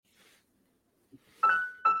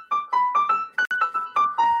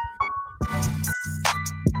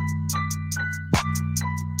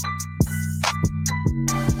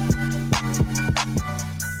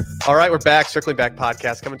All right, we're back. Circling Back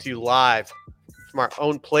podcast coming to you live from our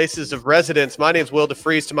own places of residence. My name's Will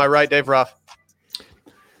DeFries. To my right, Dave Ruff. A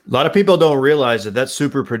lot of people don't realize that that's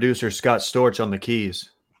super producer Scott Storch on the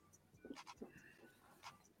keys.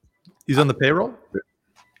 He's on the payroll?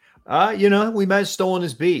 We might have stolen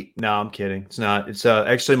his beat. No, I'm kidding. It's not. It's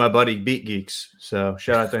actually my buddy Beat Geeks. So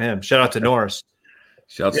shout out to him. Shout out to Norris.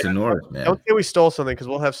 Shouts to Norris, man. Don't say we stole something because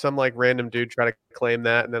we'll have some like random dude try to claim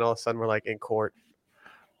that, and then all of a sudden we're like in court.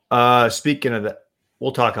 Speaking of that,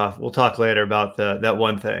 we'll talk later about that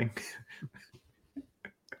one thing.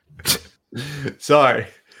 Sorry,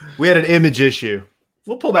 we had an image issue.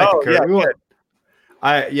 We'll pull back the curtain.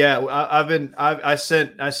 I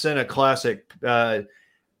sent a classic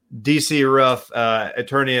DC Ruff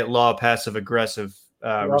attorney at law passive aggressive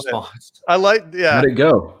response. How'd it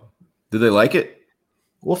go? Did they like it?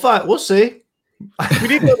 We'll find. We'll see. We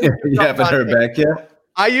need to You haven't heard back yet?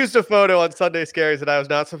 I used a photo on Sunday Scaries that I was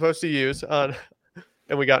not supposed to use and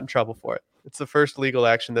we got in trouble for it. It's the first legal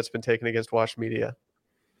action that's been taken against Wash Media.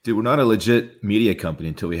 Dude, we're not a legit media company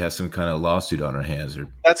until we have some kind of lawsuit on our hands.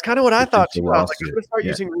 That's kind of what I thought too. I was like, I'm going to start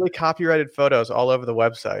using really copyrighted photos all over the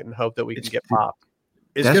website and hope that we can get popped.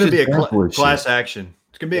 It's going to be a class action.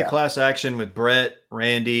 It's going to be a class action with Brett,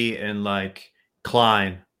 Randy, and like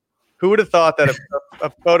Klein. Who would have thought that a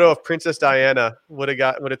photo of Princess Diana would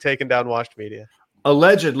have taken down Washed Media?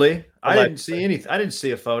 Allegedly. I didn't see anything. I didn't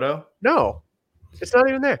see a photo. No, it's not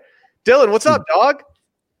even there. Dylan, what's up, dog?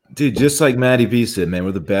 Dude, just like Matty B said, man,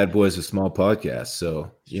 we're the bad boys of small podcasts.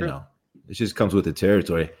 So, you know, it just comes with the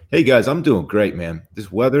territory. Hey, guys, I'm doing great, man.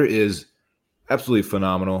 This weather is absolutely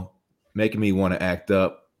phenomenal, making me want to act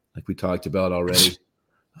up like we talked about already.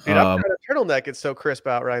 Dude, I'm trying to turtleneck. It's so crisp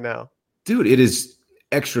out right now. Dude, it is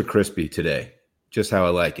extra crispy today. Just how I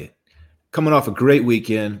like it. Coming off a great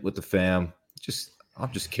weekend with the fam.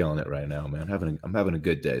 I'm just killing it right now, man. I'm having a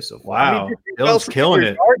good day so far. Wow, Dylan's killing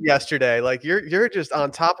it. Yesterday, like you're just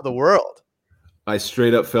on top of the world. I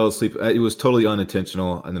straight up fell asleep. It was totally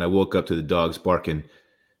unintentional, and then I woke up to the dogs barking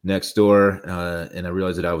next door, and I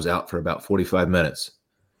realized that I was out for about 45 minutes.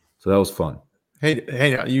 So that was fun.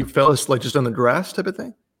 Hey, you fell asleep just on the grass type of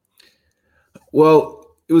thing?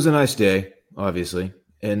 Well, it was a nice day, obviously.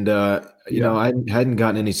 And, I hadn't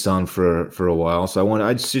gotten any sun for a while. So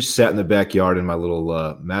I just sat in the backyard in my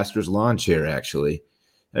little master's lawn chair, actually.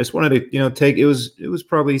 I just wanted to, it was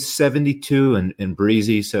probably 72 and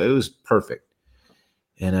breezy. So it was perfect.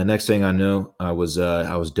 And next thing I knew, I was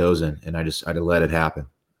dozing and I let it happen.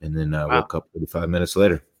 And then I woke up 35 minutes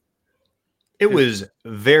later. It was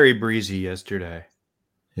very breezy yesterday.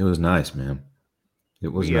 It was nice, man. It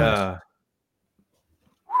was nice.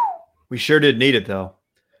 We sure did need it, though.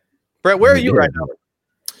 Brett, where are you right now?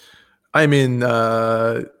 I'm in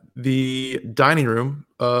the dining room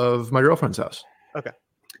of my girlfriend's house. Okay.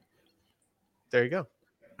 There you go.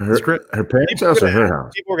 Her parents' house or her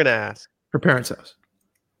house? People are going to ask. Her parents' house.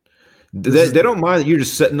 They don't mind that you're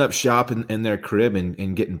just setting up shop in their crib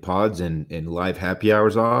and getting pods and live happy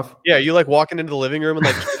hours off? Yeah, you like walking into the living room and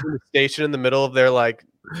like the station in the middle of their like...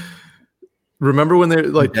 Remember when they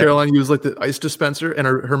like Caroline used like the ice dispenser and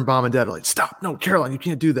her mom and dad are like, stop. No, Caroline, you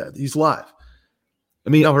can't do that. He's live.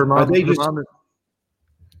 I mean, her mom.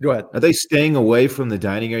 Go ahead. Are they staying away from the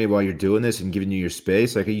dining area while you're doing this and giving you your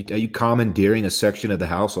space? Like, are you commandeering a section of the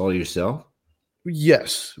house all yourself?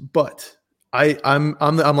 Yes, but I'm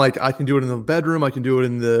like, I can do it in the bedroom. I can do it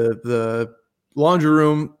in the laundry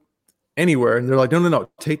room, anywhere. And they're like, no.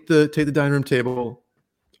 Take the dining room table,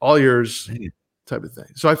 all yours. Type of thing.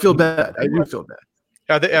 So I feel bad. I do feel bad.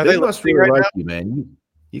 Are they must really like you, man.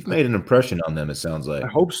 You've made an impression on them. It sounds like. I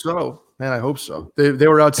hope so, man. I hope so. They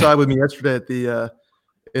were outside with me yesterday at the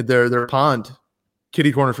at their pond,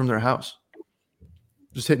 kitty corner from their house,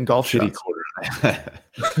 just hitting golf shots. Corner,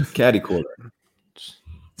 caddy corner.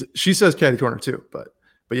 She says caddy corner too, but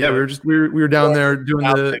yeah, we were down there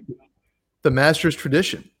doing the Masters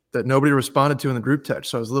tradition that nobody responded to in the group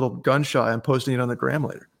text. So I was a little gun shy. I'm posting it on the gram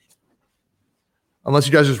later. Unless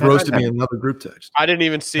you guys just roasted me in another group text. I didn't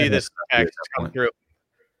even see this text come through.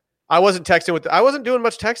 I wasn't doing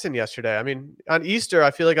much texting yesterday. I mean, on Easter,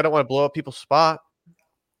 I feel like I don't want to blow up people's spot.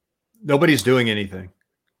 Nobody's doing anything.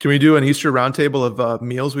 Can we do an Easter roundtable of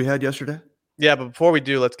meals we had yesterday? Yeah, but before we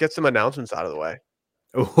do, let's get some announcements out of the way.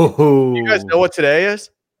 Oh, you guys know what today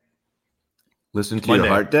is? Listen to Your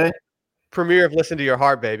Heart Day? Premiere of Listen to Your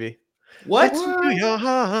Heart, baby. What? Listen to your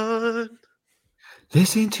heart.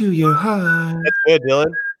 Listen to your heart. That's good,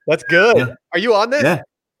 Dylan. That's good. Yeah. Are you on this?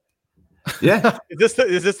 Yeah.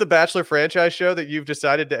 Is this the Bachelor franchise show that you've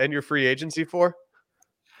decided to end your free agency for?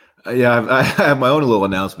 I have my own little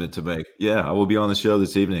announcement to make. Yeah, I will be on the show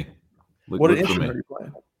this evening. What instrument are you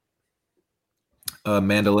playing?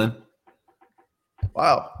 Mandolin.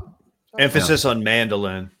 Wow. Emphasis on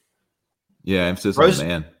mandolin. Yeah, emphasis Rose- on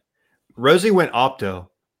man. Rosie went opto.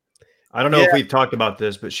 I don't know if Yeah. we've talked about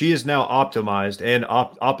this, but she is now optimized and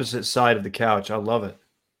opposite side of the couch. I love it.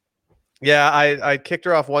 Yeah, I kicked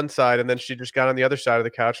her off one side, and then she just got on the other side of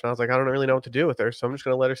the couch, and I was like, I don't really know what to do with her, so I'm just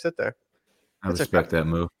going to let her sit there. I It's respect that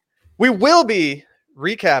move. We will be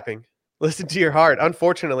recapping Listen to Your Heart,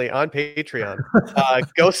 unfortunately, on Patreon.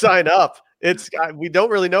 Go sign up. We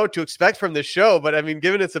don't really know what to expect from this show, but I mean,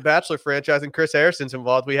 given it's a Bachelor franchise and Chris Harrison's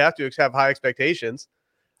involved, we have to have high expectations.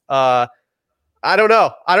 I don't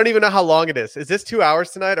know. I don't even know how long it is. Is this 2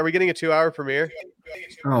 hours tonight? Are we getting a 2-hour premiere?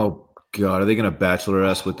 Oh God, are they going to bachelor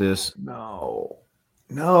us with this? No.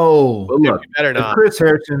 Well, look, Better not.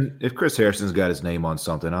 if Chris Harrison's got his name on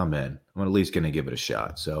something, I'm in. I'm at least going to give it a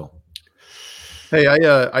shot. So, Hey,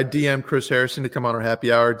 I DM'd Chris Harrison to come on our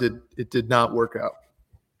happy hour. It did not work out.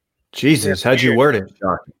 Jesus, how'd you word it?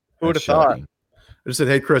 shocking. Who would have That's thought? shocking. I just said,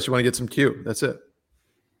 hey, Chris, you want to get some Q? That's it.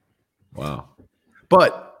 Wow.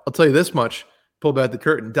 But I'll tell you this much. Pull back the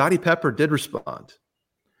curtain. Dottie Pepper did respond.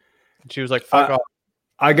 She was like, fuck off.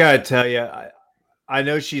 I got to tell you, I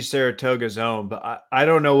know she's Saratoga's own, but I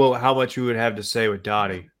don't know how much you would have to say with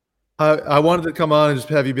Dottie. I wanted to come on and just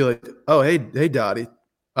have you be like, oh, hey, Dottie.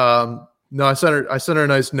 No, I sent her a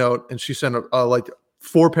nice note, and she sent like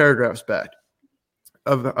 4 paragraphs back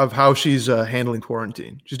of how she's handling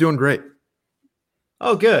quarantine. She's doing great.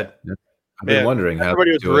 Oh, good. I've been wondering how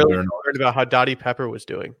Everybody was they're really doing. concerned about how Dottie Pepper was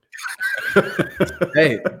doing.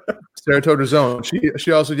 Hey, Saratoga's own.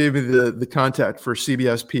 She also gave me the contact for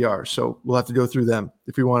CBS PR, so we'll have to go through them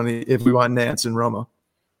if we want Nance and Roma.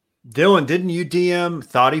 Dylan, didn't you DM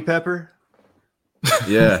Thotty Pepper?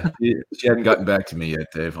 Yeah, she hadn't gotten back to me yet,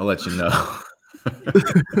 Dave. I'll let you know.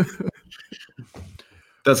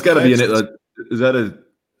 That's got to be in it.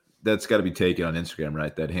 That's got to be taken on Instagram,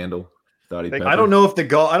 right? That handle, Thotty Pepper. I don't know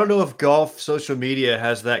if golf social media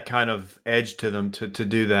has that kind of edge to them to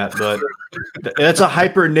do that, but that's a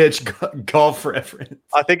hyper niche golf reference.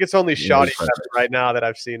 I think it's only Shoddy that's Pepper right now that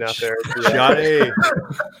I've seen out there. Shoddy.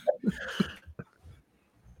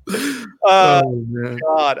 Oh man.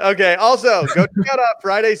 God. Okay. Also, go check out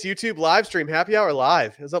Friday's YouTube live stream, Happy Hour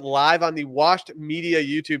Live. It's up live on the Washed Media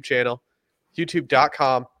YouTube channel,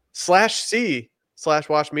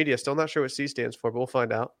 youtube.com/C/Washed Media. Still not sure what C stands for, but we'll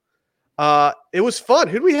find out. It was fun.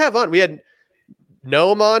 Who'd we have on? We had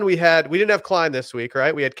Noam on. We didn't have Klein this week,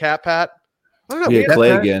 right? We had Cat Pat. I don't know. We had Clay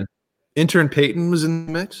Pat. again. Intern Peyton was in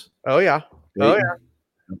the mix. Oh yeah. Oh yeah.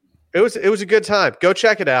 It was a good time. Go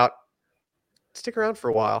check it out. Stick around for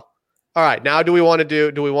a while. All right. Now do we want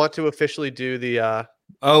to officially do the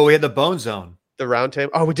We had the Bone Zone. the round table?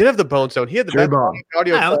 Oh, we did have the Bone Zone. He had the best J-Bone.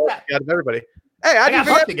 audio Yeah, quality out of everybody. Hey, I did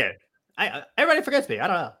forget. again. Everybody forgets me. I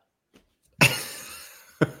don't know.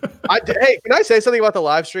 Hey, can I say something about the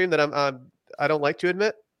live stream that I don't like to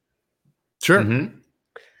admit? Sure. Mhm.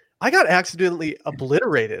 I got accidentally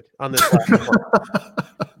obliterated on this platform.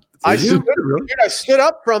 I Did you? I stood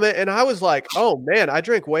up from it and I was like, oh man, I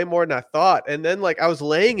drank way more than I thought. And then like I was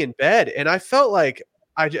laying in bed and I felt like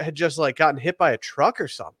I had just like gotten hit by a truck or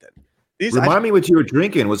something. Remind me what you were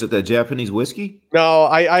drinking. Was it that Japanese whiskey? No,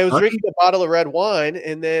 I was drinking a bottle of red wine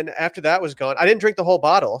and then after that was gone, I didn't drink the whole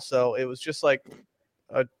bottle. So it was just like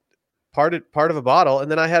a part of a bottle.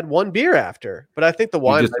 And then I had one beer after, but I think the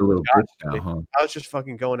wine, Just a little bitch now, huh? I was just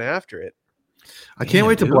fucking going after it. I can't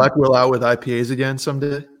wait to dude. Black Will out with IPAs again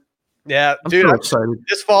someday. Yeah, I'm dude, so excited.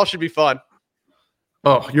 this fall should be fun.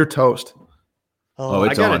 Oh, you're toast. Oh, I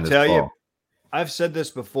it's gotta on this tell you, fall. I've said this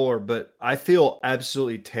before, but I feel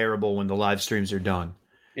absolutely terrible when the live streams are done.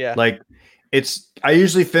 Yeah. Like I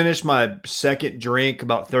usually finish my second drink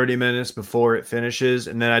about 30 minutes before it finishes,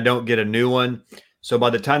 and then I don't get a new one. So by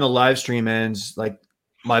the time the live stream ends, like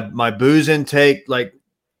my booze intake like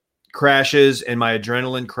crashes and my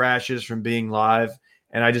adrenaline crashes from being live,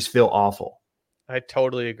 and I just feel awful. I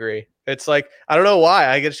totally agree. It's like, I don't know why.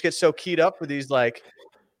 I just get so keyed up for these, like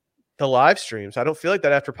the live streams. I don't feel like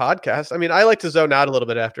that after podcasts. I mean, I like to zone out a little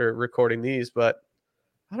bit after recording these, but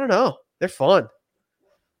I don't know. They're fun.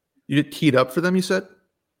 You get keyed up for them, you said?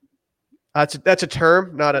 That's a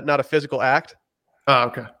term, not a physical act Oh,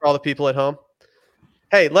 okay. for all the people at home.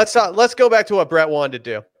 Hey, let's go back to what Brett wanted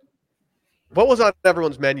to do. What was on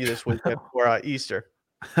everyone's menu this weekend for Easter?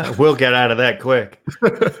 We'll get out of that quick.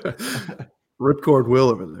 Ripcord Will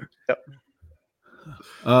over there. Yep.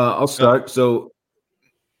 I'll start. So,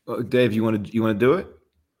 Dave, you want to do it?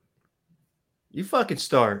 You fucking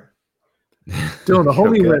start. Dylan, the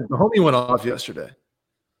homie Okay. went off yesterday.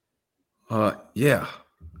 Yeah.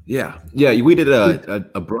 We did a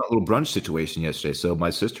little brunch situation yesterday. So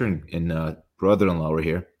my sister and brother-in-law were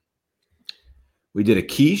here. We did a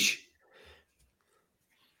quiche.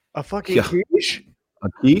 A fucking quiche? A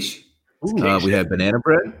quiche. Quiche. We had banana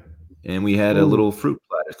bread, and we had a little fruit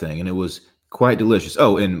platter thing, and it was quite delicious.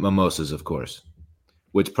 Oh, and mimosas, of course,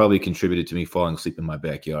 which probably contributed to me falling asleep in my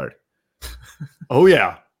backyard. Oh,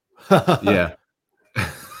 yeah. Yeah.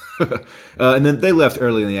 And then they left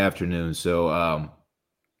early in the afternoon, so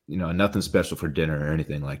nothing special for dinner or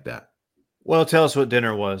anything like that. Well, tell us what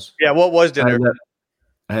dinner was. Yeah, what was dinner?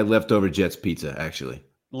 I had leftover Jets pizza, actually.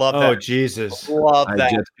 Love that. Oh, Jesus. Love I that.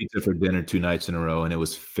 had Jets pizza for dinner 2 nights in a row, and it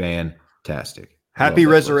was fantastic. Happy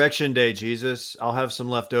Resurrection Day, Jesus. I'll have some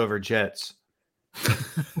leftover Jets.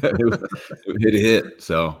 It hit.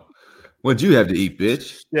 So, what'd you have to eat,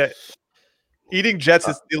 bitch? Yeah. Eating Jets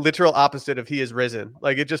is the literal opposite of he is risen.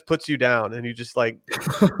 Like, it just puts you down, and you just like.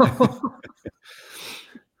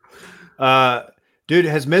 Dude,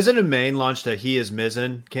 has Mizzen and Maine launched a He is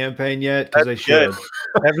Mizzen campaign yet? Because they should.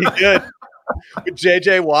 That'd be good. With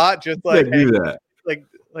JJ Watt, just like, do that. like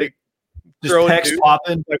Just pecs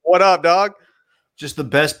popping. Like, what up, dog? Just the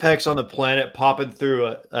best pecs on the planet popping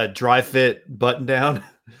through a dry fit button down.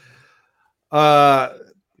 Got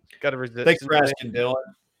to resist. Thanks for asking, Dylan.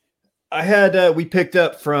 I had we picked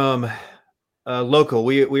up from local.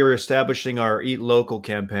 We were establishing our Eat Local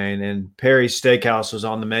campaign, and Perry's Steakhouse was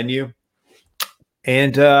on the menu.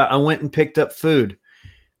 And I went and picked up food.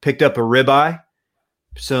 Picked up a ribeye,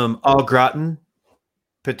 some au gratin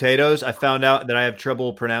potatoes. I found out that I have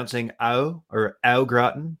trouble pronouncing au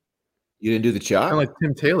gratin. You didn't do the chop? Kind of like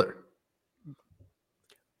Tim Taylor.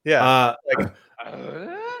 Yeah.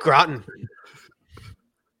 Gratin.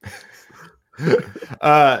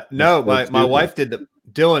 No, my wife did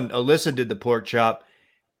Alyssa did the pork chop.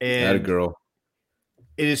 And That a girl.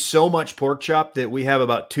 it is so much pork chop that we have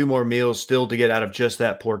about 2 more meals still to get out of just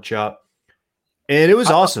that pork chop. And it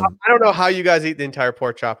was awesome. I don't know how you guys eat the entire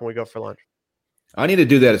pork chop when we go for lunch. I need to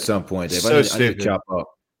do that at some point, Dave. So I need stupid. to chop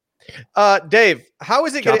up. Dave, how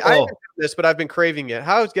is it getting? I Chapo. haven't done this, but I've been craving it.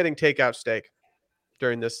 How is getting takeout steak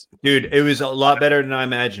during this? Dude, it was a lot better than I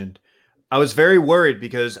imagined. I was very worried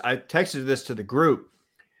because I texted this to the group.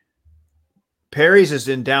 Perry's is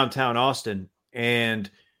in downtown Austin, and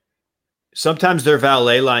sometimes their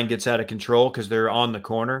valet line gets out of control because they're on the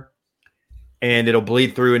corner, and it'll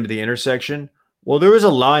bleed through into the intersection. Well, there was a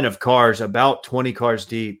line of cars, about 20 cars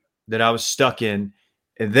deep, that I was stuck in.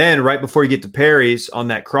 And then right before you get to Perry's on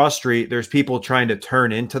that cross street, there's people trying to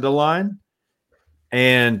turn into the line.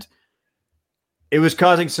 And it was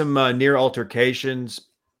causing some near altercations.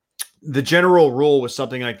 The general rule with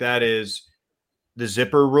something like that is the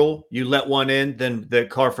zipper rule. You let one in, then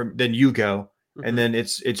then you go. And then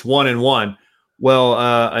it's 1 and 1.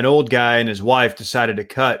 Well, an old guy and his wife decided to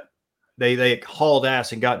cut. They hauled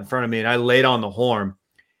ass and got in front of me, and I laid on the horn.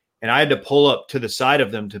 And I had to pull up to the side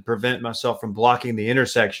of them to prevent myself from blocking the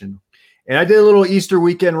intersection. And I did a little Easter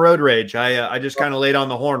weekend road rage. I just kind of laid on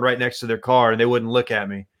the horn right next to their car, and they wouldn't look at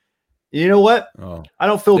me. You know what? Oh, I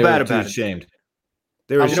don't feel they bad were too about it. ashamed.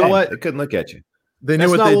 They were You know ashamed. what? They couldn't look at you. They knew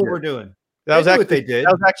That's what not they what did. we're doing. That was They knew actually what they did.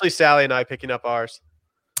 That was actually Sally and I picking up ours.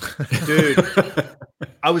 Dude,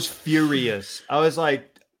 I was furious. I was like,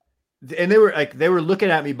 and they were looking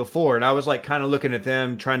at me before, and I was like kind of looking at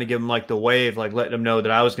them, trying to give them like the wave, like letting them know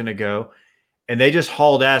that I was going to go. And they just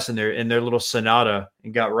hauled ass in their little Sonata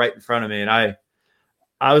and got right in front of me. And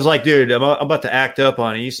I was like, dude, I'm about to act up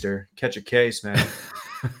on Easter, catch a case, man.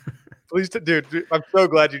 Please, dude, I'm so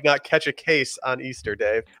glad you did not catch a case on Easter,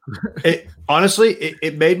 Dave. Honestly,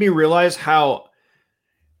 it made me realize how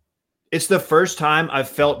it's the first time I've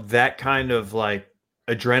felt that kind of like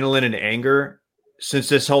adrenaline and anger since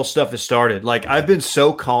this whole stuff has started. Like, I've been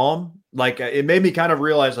so calm. Like, it made me kind of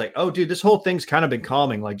realize, like, oh, dude, this whole thing's kind of been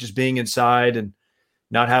calming. Like, just being inside and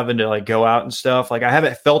not having to like go out and stuff. Like, I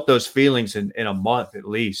haven't felt those feelings in a month at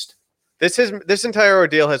least. This entire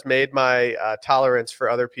ordeal has made my tolerance for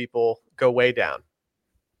other people go way down.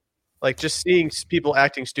 Like, just seeing people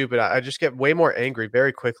acting stupid, I just get way more angry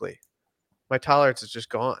very quickly. My tolerance is just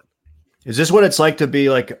gone. Is this what it's like to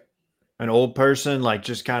be like an old person, like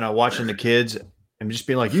just kind of watching the kids and just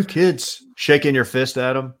being like, you kids, shaking your fist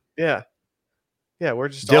at them? Yeah. Yeah, we're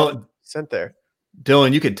just Dylan- all sent there.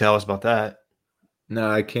 Dylan, you could tell us about that.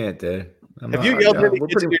 No, I can't, Dave. Have you yelled at any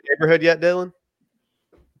kids in your neighborhood yet, Dylan?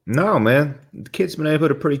 No, man. The kids in my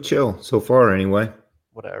neighborhood are pretty chill so far, anyway.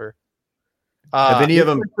 Whatever. Have any of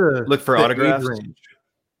them the- looked for the autographs? age range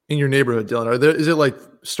in your neighborhood, Dylan? Is it like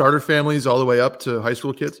starter families all the way up to high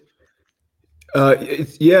school kids?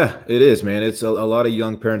 Yeah, it is, man. It's a lot of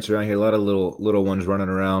young parents around here, a lot of little ones running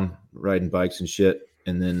around, riding bikes and shit.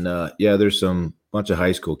 And then, there's some bunch of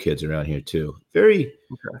high school kids around here too. Very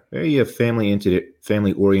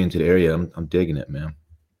family oriented area. I'm digging it, man.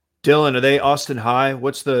 Dylan, are they Austin High?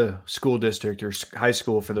 What's the school district or high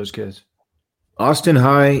school for those kids? Austin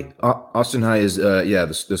High is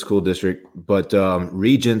the school district, but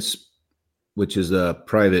Regents, which is a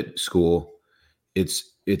private school, it's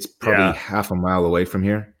probably half a mile away from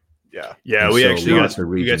here. Yeah, and we so actually got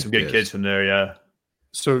some good kids. kids from there. Yeah,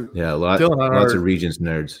 So lots of Regents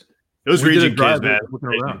nerds. those Regent kids, man. Looking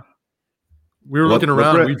around. We were looking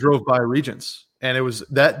around. We drove by Regents, and it was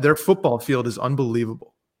that their football field is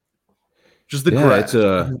unbelievable. Just the grass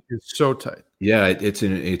is so tight. Yeah, it's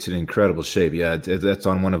in incredible shape. Yeah, that's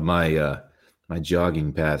on one of my my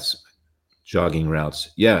jogging routes.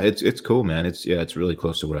 Yeah, it's cool, man. It's really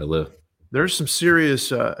close to where I live. There's some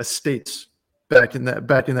serious estates back in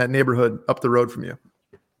that neighborhood up the road from you,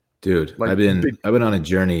 dude. I've been on a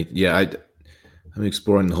journey. Yeah, I'm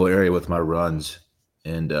exploring the whole area with my runs,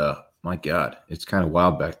 and my God, it's kind of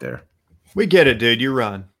wild back there. We get it, dude. You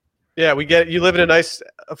run. Yeah, we get it. You live in a nice,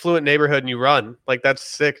 affluent neighborhood and you run. Like, that's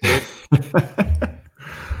sick, dude.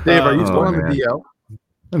 Dave, are you still on the DL?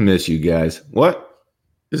 I miss you guys. What?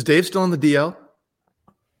 Is Dave still on the DL?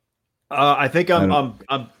 I think I'm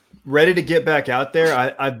ready to get back out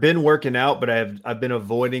there. I've been working out, but I've been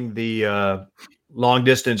avoiding the long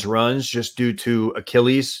distance runs just due to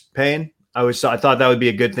Achilles pain. I thought that would be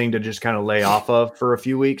a good thing to just kind of lay off of for a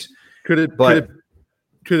few weeks. Could it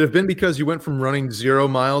have been because you went from running 0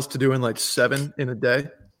 miles to doing like 7 in a day?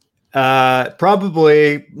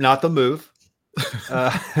 Probably not the move.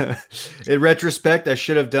 In retrospect, I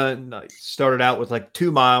should have started out with like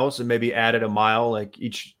 2 miles and maybe added a mile like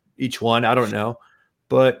each one. I don't know.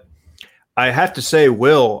 But I have to say,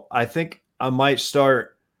 Will, I think I might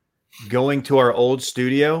start going to our old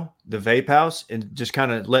studio, the vape house, and just kind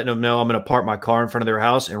of letting them know I'm going to park my car in front of their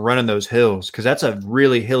house and running those hills because that's a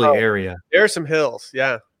really hilly area. There are some hills,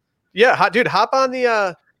 yeah. Dude, hop on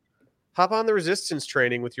the resistance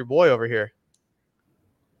training with your boy over here.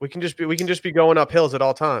 We can just be going up hills at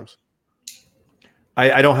all times.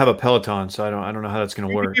 I don't have a Peloton, so I don't know how that's going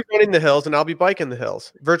to work. You be running the hills, and I'll be biking the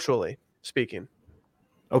hills, virtually speaking.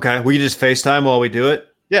 Okay, we can just FaceTime while we do it.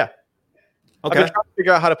 Yeah. Okay. I've been trying to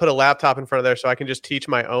figure out how to put a laptop in front of there so I can just teach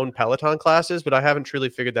my own Peloton classes, but I haven't truly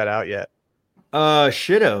figured that out yet.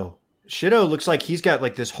 Shido looks like he's got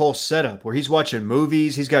like this whole setup where he's watching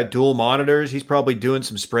movies. He's got dual monitors. He's probably doing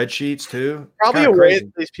some spreadsheets too. Probably a way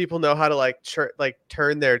that these people know how to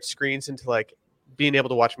turn their screens into like being able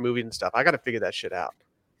to watch movies and stuff. I got to figure that shit out.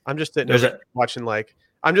 I'm just watching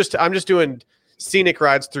I'm just doing scenic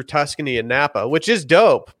rides through Tuscany and Napa, which is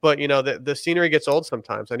dope. But the scenery gets old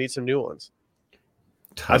sometimes. I need some new ones.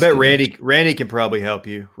 Tuscany. I bet Randy can probably help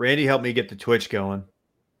you. Randy helped me get the Twitch going.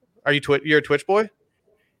 Are you're a Twitch boy?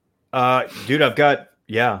 Dude, I've got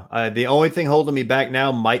the only thing holding me back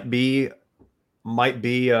now might be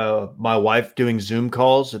my wife doing Zoom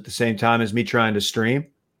calls at the same time as me trying to stream.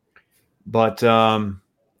 But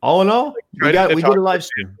all in all, we did a live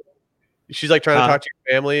stream. She's like trying to talk to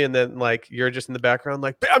your family, and then like you're just in the background,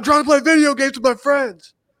 like I'm trying to play video games with my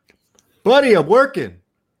friends. Buddy, I'm working.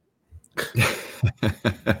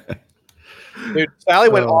 Dude, Sally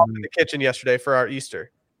went off in the kitchen yesterday for our Easter.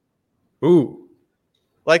 Ooh.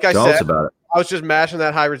 Like I Tell said, us about it. I was just mashing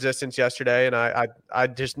that high resistance yesterday, and I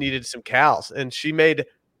just needed some cals. And she made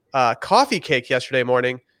coffee cake yesterday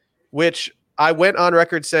morning, which I went on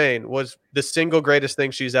record saying was the single greatest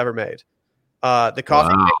thing she's ever made. The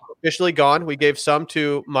coffee cake was officially gone. We gave some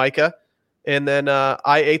to Micah, and then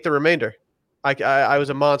I ate the remainder. I was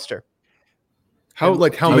a monster. How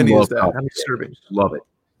many is that? How many servings? Love it.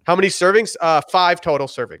 How many servings? 5 total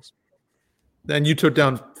servings. Then you took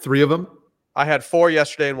down 3 of them? I had 4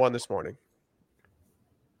 yesterday and 1 this morning.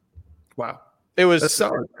 Wow. It was That's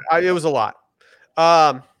solid. It was a lot.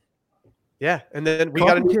 Yeah, and then we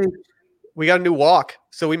got a new wok.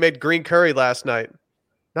 So we made green curry last night.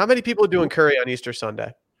 Not many people are doing curry on Easter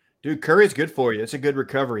Sunday. Dude, curry's good for you. It's a good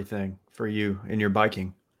recovery thing for you in your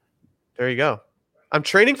biking. There you go. I'm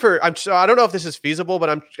training I don't know if this is feasible, but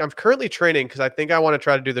I'm currently training because I think I want to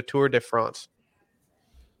try to do the Tour de France.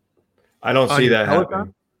 I don't see that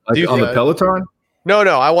happening. On the Peloton? No.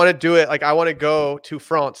 I want to do it. Like I want to go to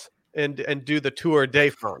France and do the Tour de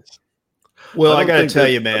France. Well, I got to tell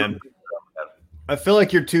you, man, I feel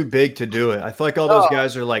like you're too big to do it. I feel like all those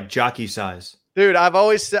guys are like jockey size. Dude, I've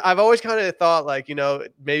always kind of thought like,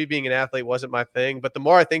 maybe being an athlete wasn't my thing. But the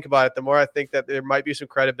more I think about it, the more I think that there might be some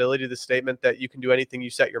credibility to the statement that you can do anything you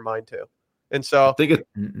set your mind to. And so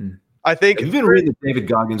I think have you been reading the David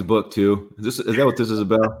Goggins book too? Is that what this is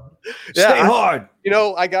about? Stay hard.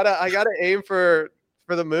 I gotta aim for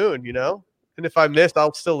the moon, and And if I miss,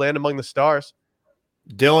 I'll still land among the stars.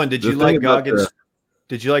 Dylan, did you The like thing about Goggins?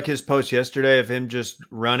 Did you like his post yesterday of him just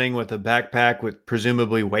running with a backpack with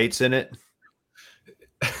presumably weights in it?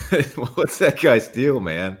 What's that guy's deal,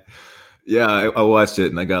 man? Yeah, I watched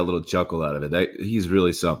it and I got a little chuckle out of it. He's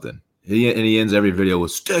really something. He ends every video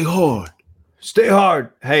with "Stay hard." Stay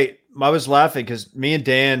hard. Hey, I was laughing because me and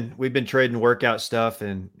Dan, we've been trading workout stuff,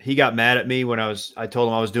 and he got mad at me when I told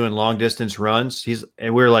him I was doing long distance runs.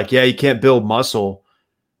 And we were like, yeah, you can't build muscle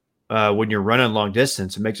when you're running long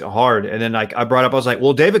distance. It makes it hard. And then I brought up, I was like,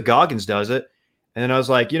 well, David Goggins does it. And then I was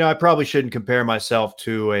like, I probably shouldn't compare myself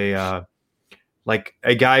to a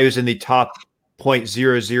guy who's in the top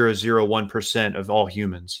 0.0001% of all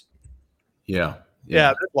humans. Yeah,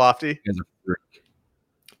 that's lofty.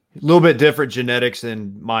 A little bit different genetics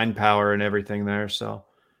and mind power and everything there. So,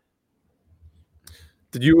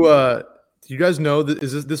 do you guys know that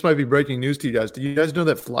this might be breaking news to you guys? Do you guys know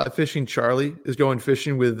that Fly Fishing Charlie is going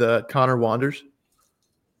fishing with Connor Wanders?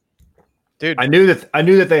 Dude, I knew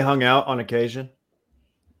that they hung out on occasion.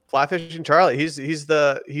 Fly Fishing Charlie, he's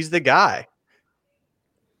the guy.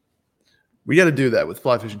 We got to do that with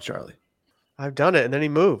Fly Fishing Charlie. I've done it, and then he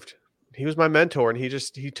moved. He was my mentor, and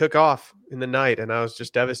he took off in the night, and I was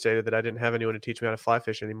just devastated that I didn't have anyone to teach me how to fly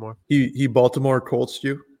fish anymore. He Baltimore Colts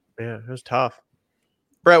you? Yeah, it was tough.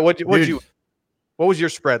 Brett, what was your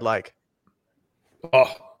spread like?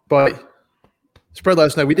 Oh, buddy. Spread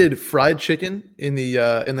last night. We did fried chicken in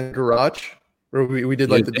the garage where we did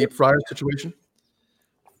like the deep fryer situation.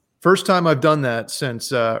 First time I've done that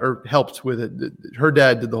since or helped with it. Her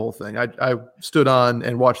dad did the whole thing. I stood on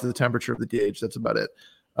and watched the temperature of the gauge. That's about it.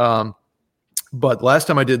 But last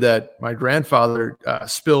time I did that, my grandfather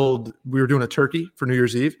spilled. We were doing a turkey for New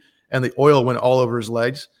Year's Eve, and the oil went all over his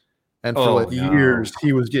legs. And for years,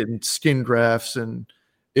 he was getting skin grafts, and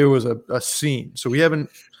it was a scene. So we haven't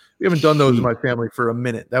done those in my family for a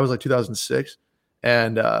minute. That was like 2006,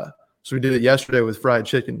 and so we did it yesterday with fried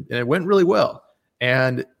chicken, and it went really well.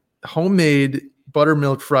 And homemade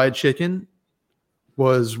buttermilk fried chicken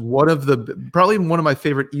was probably one of my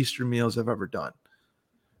favorite Easter meals I've ever done.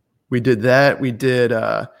 We did that. We did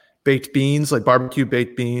baked beans, like barbecue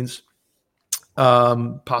baked beans,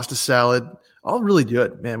 pasta salad. All really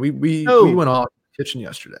good, man. We went off in the kitchen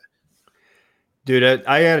yesterday. Dude,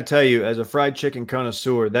 I got to tell you, as a fried chicken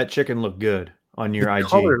connoisseur, that chicken looked good on your IG.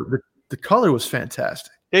 The color was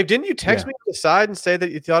fantastic. Dave, didn't you text me on the side and say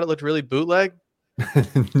that you thought it looked really bootleg?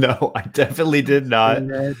 No, I definitely did not.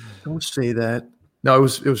 Don't say that. No, it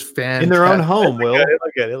was fantastic. In their own home, Will.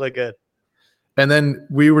 It looked good. And then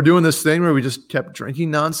we were doing this thing where we just kept drinking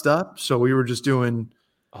nonstop. So we were just doing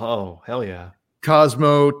hell yeah.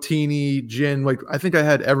 Cosmo, Teeny, gin. Like I think I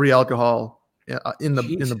had every alcohol in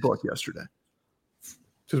the book yesterday.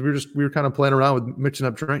 Because we were kind of playing around with mixing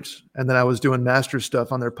up drinks. And then I was doing Masters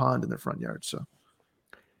stuff on their pond in their front yard. So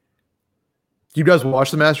you guys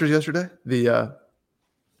watch the Masters yesterday? The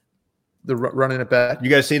running it back. You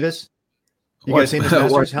guys see this? You guys seen this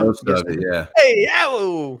Masters? Yeah. Hey,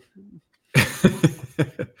 yow!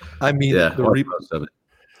 I mean, yeah, the repost of it.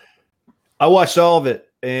 I watched all of it,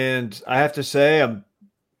 and I have to say,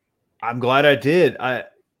 I'm glad I did.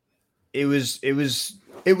 It was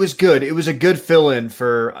good. It was a good fill-in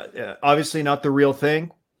for obviously not the real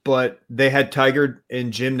thing, but they had Tiger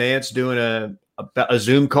and Jim Nantz doing a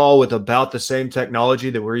Zoom call with about the same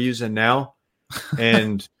technology that we're using now,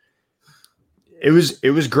 and it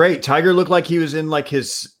was great. Tiger looked like he was in like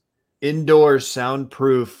his indoor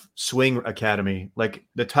soundproof swing academy, like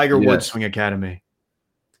the Tiger Woods swing academy.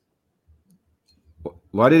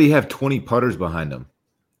 Why did he have 20 putters behind him?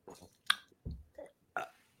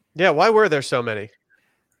 Yeah, why were there so many?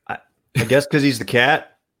 I guess because he's the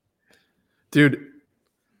cat. Dude,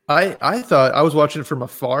 I thought I was watching it from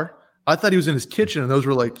afar. I thought he was in his kitchen, and those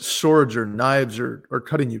were like swords or knives or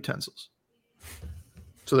cutting utensils.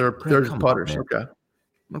 So they're just putters. Okay.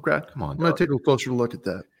 Come on. I'm going to take a closer look at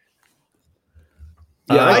that.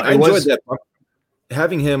 Yeah, I enjoyed that.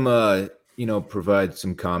 Having him, provide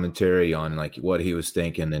some commentary on like what he was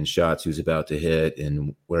thinking and shots he was about to hit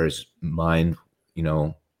and where his mindset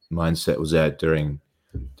was at during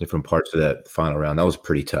different parts of that final round. That was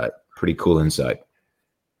pretty tight. Pretty cool insight.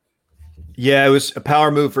 Yeah, it was a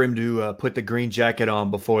power move for him to put the green jacket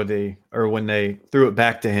on when they threw it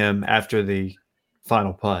back to him after the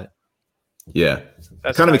final putt. Yeah,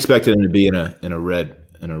 I kind of expected him to be in a red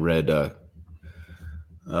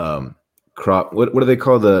crop. What do they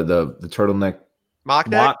call the turtleneck? Mock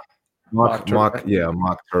neck? Mock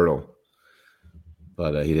turtle.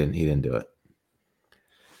 But he didn't do it.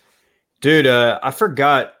 Dude, I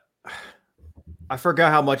forgot I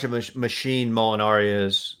forgot how much of a machine Molinari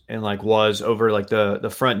is and like was over like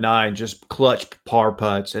the front nine, just clutch par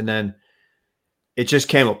putts, and then it just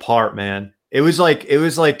came apart, man. It was like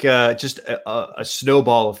just a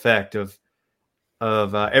snowball effect of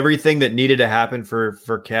everything that needed to happen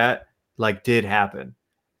for Cat like did happen.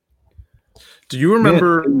 Do you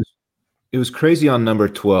remember? Man, it was crazy on number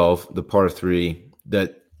 12, the par 3,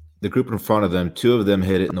 that the group in front of them, 2 of them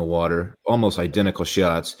hit it in the water, almost identical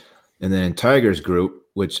shots. And then in Tiger's group,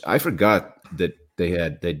 which I forgot that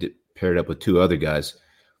they paired up with 2 other guys,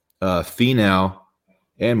 Finau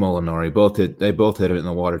and Molinari both hit it in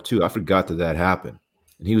the water too. I forgot that happened.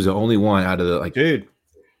 And he was the only one out of the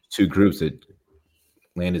 2 groups that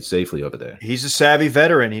landed safely over there. He's a savvy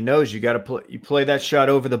veteran. He knows you got to play that shot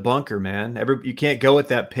over the bunker, man. You can't go with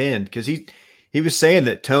that pin, because he was saying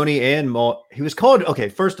that Tony and he was calling. Okay,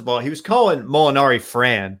 first of all, he was calling Molinari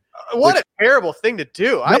Fran. What a terrible thing to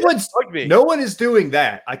do! No one is doing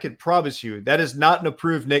that. I can promise you that is not an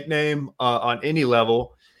approved nickname on any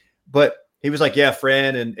level. But he was like, "Yeah,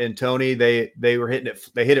 Fran and Tony, they were hitting it.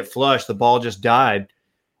 They hit it flush. The ball just died.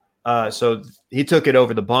 So he took it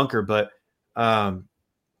over the bunker, but."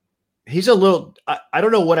 He's a little – I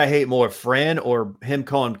don't know what I hate more, Fran or him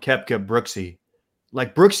calling Koepka Brooksy.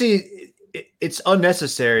 Like Brooksy, it's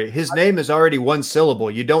unnecessary. His name is already 1 syllable.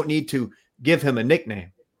 You don't need to give him a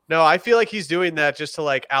nickname. No, I feel like he's doing that just to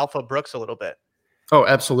like alpha Brooks a little bit. Oh,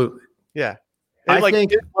 absolutely. Yeah. And I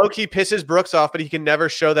think low-key pisses Brooks off, but he can never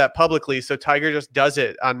show that publicly, so Tiger just does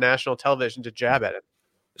it on national television to jab at him.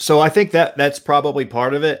 So I think that's probably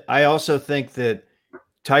part of it. I also think that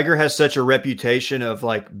Tiger has such a reputation of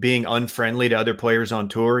like being unfriendly to other players on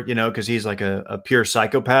tour, because he's like a pure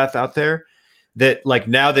psychopath out there, that like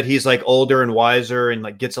now that he's like older and wiser and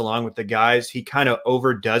like gets along with the guys, he kind of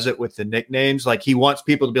overdoes it with the nicknames. Like he wants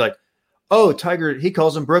people to be like, oh, Tiger, he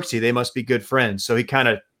calls him Brooksy. They must be good friends. So he kind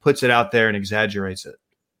of puts it out there and exaggerates it.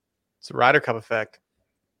 It's a Ryder Cup effect.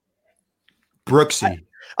 Brooksy.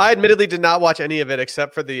 I admittedly did not watch any of it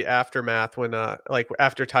except for the aftermath when,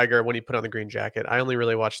 after Tiger, when he put on the green jacket. I only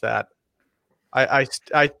really watched that. I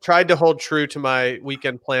tried to hold true to my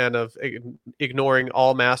weekend plan of ignoring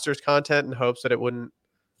all Masters content in hopes that it wouldn't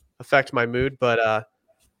affect my mood, but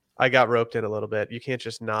I got roped in a little bit. You can't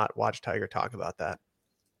just not watch Tiger talk about that.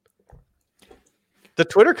 The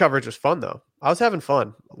Twitter coverage was fun, though. I was having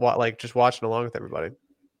fun, just watching along with everybody.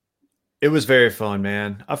 It was very fun,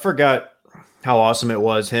 man. I forgot how awesome it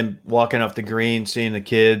was, him walking off the green, seeing the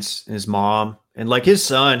kids, his mom, and like his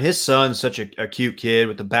son's such a cute kid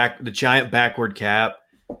with the giant backward cap.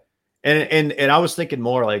 And I was thinking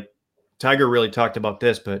more like Tiger really talked about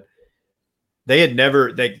this, but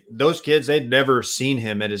those kids, they'd never seen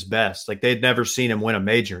him at his best. Like they'd never seen him win a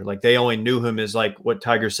major. Like they only knew him as like what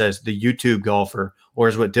Tiger says, the YouTube golfer, or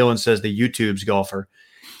as what Dylan says, the YouTube's golfer.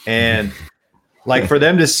 And like for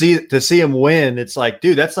them to see him win, it's like,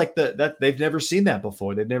 dude, that's like that they've never seen that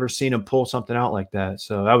before. They've never seen him pull something out like that.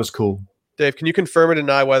 So that was cool. Dave, can you confirm or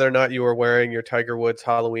deny whether or not you were wearing your Tiger Woods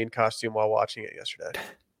Halloween costume while watching it yesterday?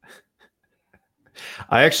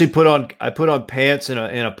 I actually put on pants and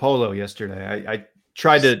a polo yesterday. I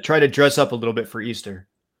tried to dress up a little bit for Easter.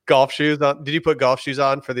 Golf shoes on? Did you put golf shoes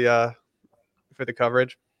on for the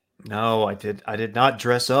coverage? No, I did not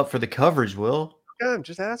dress up for the coverage, Will. Yeah, I'm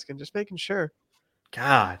just asking, just making sure.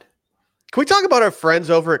 God. Can we talk about our friends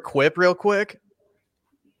over at Quip real quick?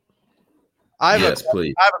 Please. I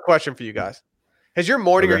have a question for you guys. Has your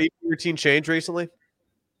morning or evening routine changed recently?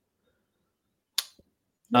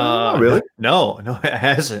 Really? No, it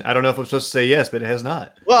hasn't. I don't know if I'm supposed to say yes, but it has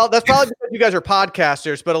not. Well, that's probably because you guys are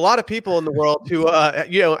podcasters, but a lot of people in the world who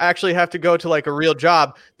actually have to go to like a real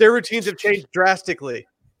job, their routines have changed drastically.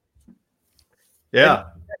 Yeah.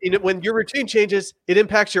 And, when your routine changes, it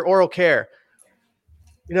impacts your oral care.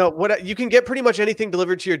 You can get pretty much anything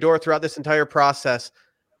delivered to your door throughout this entire process,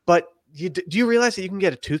 but do you realize that you can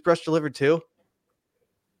get a toothbrush delivered too?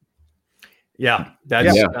 Yeah,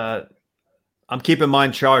 I'm keeping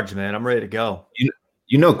mine charged, man. I'm ready to go.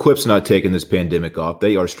 Quip's not taking this pandemic off.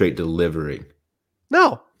 They are straight delivering.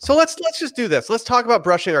 No. So let's just do this. Let's talk about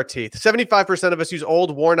brushing our teeth. 75% of us use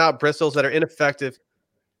old, worn-out bristles that are ineffective,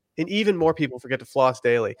 and even more people forget to floss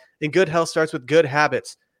daily. And good health starts with good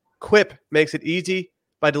habits. Quip makes it easy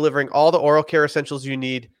by delivering all the oral care essentials you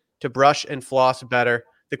need to brush and floss better.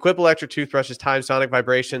 The Quip electric toothbrush is timed sonic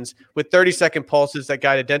vibrations with 30-second pulses that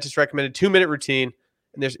guide a dentist-recommended 2-minute routine,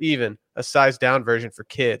 and there's even a sized-down version for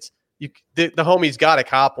kids. The homie's got to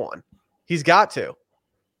cop one. He's got to.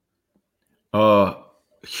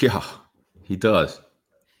 Yeah, he does.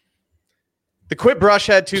 The Quip brush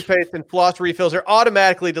head, toothpaste, and floss refills are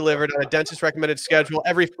automatically delivered on a dentist-recommended schedule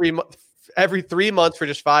every every 3 months for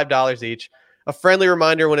just $5 each. A friendly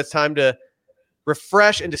reminder when it's time to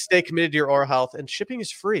refresh and to stay committed to your oral health, and shipping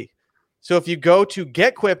is free. So if you go to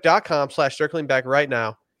getquip.com/circlingback right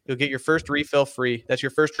now, you'll get your first refill free. That's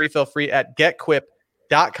your first refill free at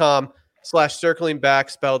getquip.com/circlingback,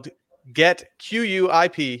 spelled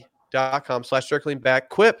getquip.com/circlingback.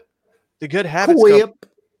 Quip, the good habits.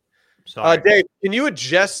 Sorry. Dave, can you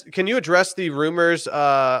address the rumors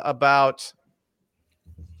about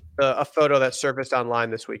a photo that surfaced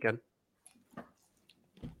online this weekend?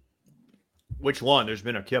 Which one? There's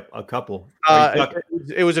been a couple.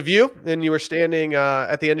 It was of you, and you were standing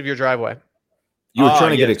at the end of your driveway. You were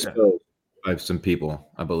trying to get exposed by some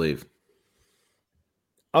people, I believe.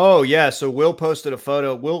 Oh yeah, so Will posted a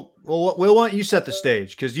photo. Will, why don't you set the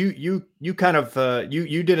stage? Because you kind of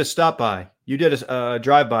you did a stop by. You did a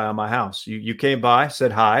drive by on my house. You came by,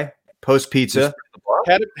 said hi, post pizza,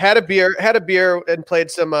 had a beer, and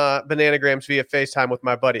played some bananagrams via FaceTime with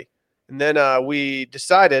my buddy. And then we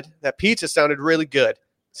decided that pizza sounded really good,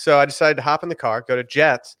 so I decided to hop in the car, go to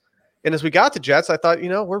Jets. And as we got to Jets, I thought,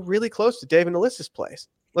 we're really close to Dave and Alyssa's place.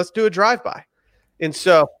 Let's do a drive by. And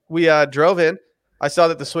so we drove in. I saw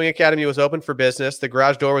that the Swing Academy was open for business. The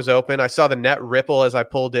garage door was open. I saw the net ripple as I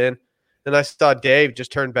pulled in. Then I saw Dave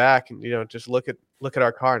just turn back and, just look at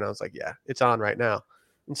our car. And I was like, yeah, it's on right now.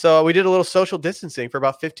 And so we did a little social distancing for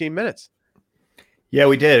about 15 minutes. Yeah,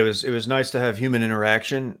 we did. It was nice to have human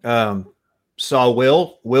interaction. Saw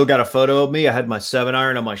Will. Will got a photo of me. I had my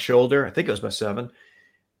 7-iron on my shoulder. I think it was my 7.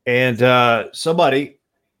 And somebody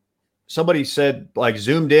said, like,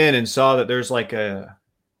 zoomed in and saw that there's like an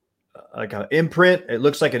imprint. It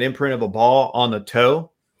looks like an imprint of a ball on the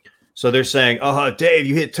toe. So they're saying, "Oh, Dave,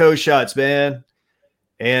 you hit toe shots, man."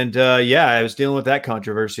 And I was dealing with that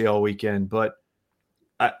controversy all weekend, but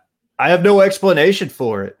I have no explanation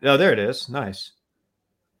for it. Oh, there it is. Nice.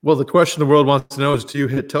 Well, the question the world wants to know is, do you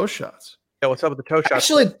hit toe shots? Yeah, what's up with the toe shots?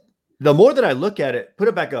 Actually, the more that I look at it, put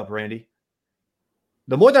it back up, Randy.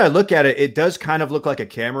 The more that I look at it, it does kind of look like a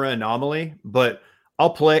camera anomaly, but I'll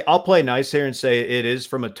play nice here and say it is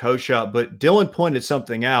from a toe shot. But Dylan pointed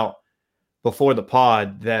something out before the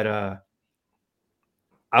pod that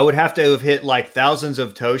I would have to have hit like thousands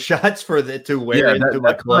of toe shots for it to wear into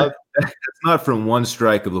my club. That's not from one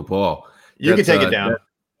strike of the ball. You can take it down.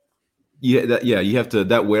 You have to.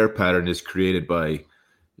 That wear pattern is created by,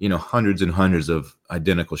 hundreds and hundreds of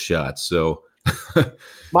identical shots. So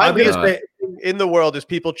my biggest thing in the world is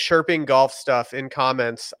people chirping golf stuff in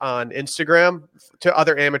comments on Instagram to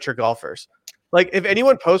other amateur golfers. Like, if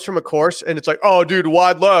anyone posts from a course and it's like, "Oh, dude,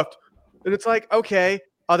 wide left," and it's like, okay,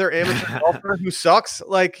 other amateur golfer who sucks.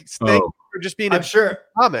 Like, thank you for just being. I'm sure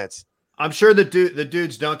comments. I'm sure the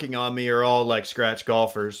dudes dunking on me are all like scratch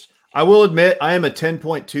golfers. I will admit I am a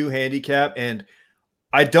 10.2 handicap, and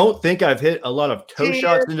I don't think I've hit a lot of toe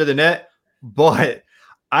shots into the net, but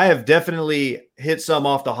I have definitely hit some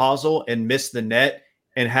off the hosel and missed the net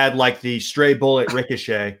and had like the stray bullet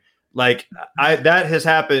ricochet. Like that has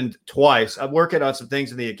happened twice. I'm working on some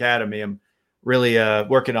things in the academy. I'm really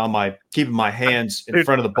working on keeping my hands in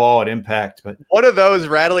front of the ball at impact. But one of those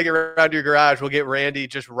rattling around your garage will get Randy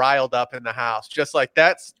just riled up in the house. Just like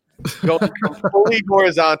that's going from fully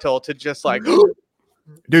horizontal to just like,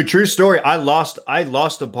 dude, true story. I lost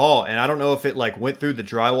a ball, and I don't know if it like went through the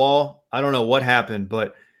drywall. I don't know what happened,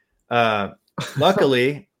 but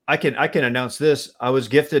luckily I can announce this. I was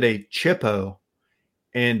gifted a Chippo,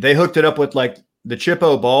 and they hooked it up with like the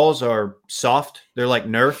Chippo balls are soft. They're like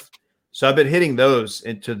Nerf. So I've been hitting those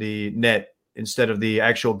into the net instead of the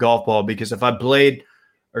actual golf ball, because if I blade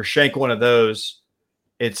or shank one of those,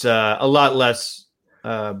 it's a lot less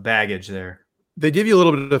baggage there. They give you a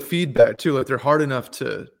little bit of feedback too, like they're hard enough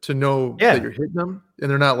to know that you're hitting them,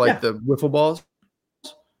 and they're not like the wiffle balls.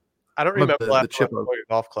 I don't remember the Chippo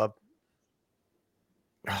golf club.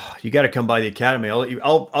 Oh, you got to come by the academy.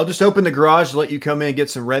 I'll just open the garage and let you come in and get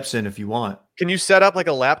some reps in if you want. Can you set up like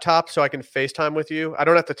a laptop so I can FaceTime with you? I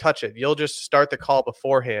don't have to touch it. You'll just start the call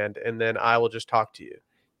beforehand, and then I will just talk to you.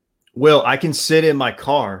 Will, I can sit in my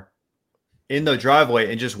car in the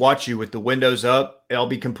driveway and just watch you with the windows up, and I'll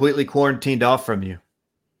be completely quarantined off from you.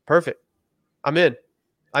 Perfect. I'm in.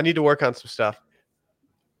 I need to work on some stuff.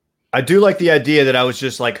 I do like the idea that I was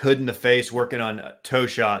just like hood in the face working on toe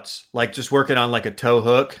shots, like just working on like a toe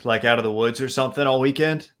hook, like out of the woods or something all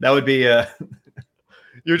weekend. That would be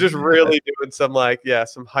you're just really doing some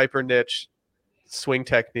some hyper niche swing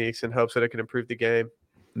techniques in hopes that it can improve the game.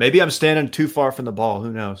 Maybe I'm standing too far from the ball.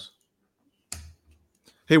 Who knows?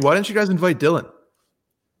 Hey, why didn't you guys invite Dylan?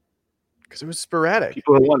 Because it was sporadic.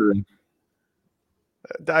 People are wondering.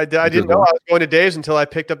 I didn't know I was going to Dave's until I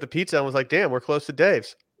picked up the pizza and was like, damn, we're close to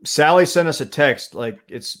Dave's. Sally sent us a text, like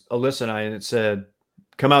it's Alyssa and I, and it said,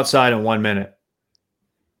 "Come outside in 1 minute."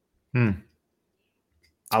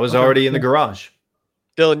 I was already in the garage.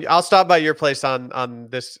 Dylan, I'll stop by your place on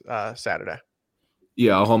this Saturday.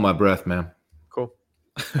 Yeah, I'll hold my breath, man. Cool.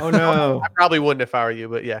 Oh no. I probably wouldn't if I were you,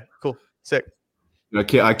 but yeah, cool. Sick. I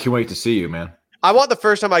can't wait to see you, man. I want the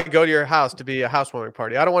first time I go to your house to be a housewarming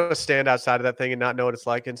party. I don't want to stand outside of that thing and not know what it's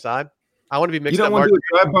like inside. I want to be mixed You up. don't want to do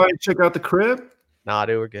a drive by and check out the crib? Nah,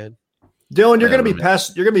 dude, we're good. Dylan, you're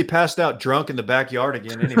gonna be passed out drunk in the backyard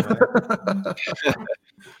again anyway.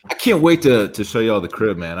 I can't wait to show you all the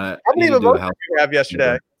crib, man. How many emotions did you have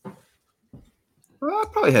yesterday? I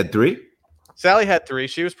probably had 3. Sally had 3.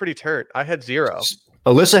 She was pretty turnt. I had 0.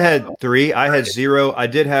 Alyssa had 3. I had 0. I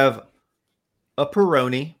did have a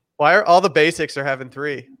Peroni. Why are all the basics are having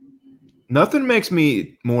 3? Nothing makes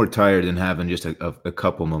me more tired than having just a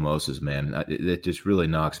couple mimosas, man. It just really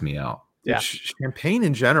knocks me out. Yeah, champagne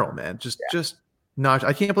in general, man. Just not.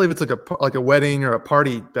 I can't believe it's like a wedding or a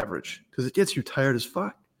party beverage because it gets you tired as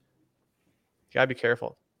fuck. You gotta be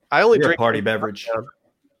careful. I only drink party beverage.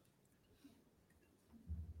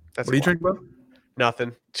 That's what are you drinking about?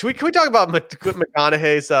 Nothing. Can we talk about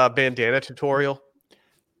McConaughey's bandana tutorial?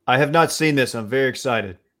 I have not seen this. I'm very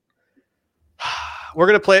excited. We're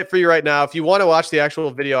going to play it for you right now. If you want to watch the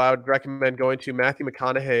actual video, I would recommend going to Matthew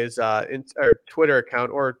McConaughey's Twitter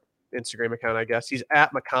account or Instagram account, I guess. He's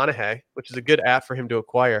at McConaughey, which is a good app for him to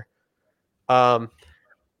acquire. I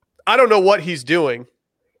don't know what he's doing.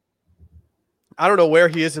 I don't know where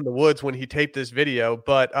he is in the woods when he taped this video,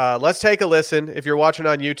 but let's take a listen. If you're watching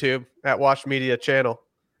on YouTube at Watch Media channel,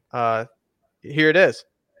 here it is.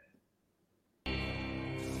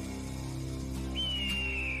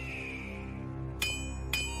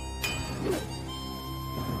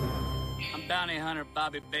 Bounty hunter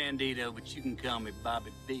Bobby Bandito, but you can call me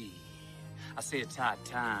Bobby B. I say it's high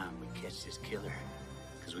time we catch this killer,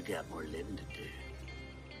 because we got more living to do.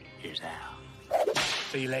 Here's how.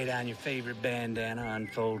 So you lay down your favorite bandana,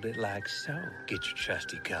 unfold it like so. Get your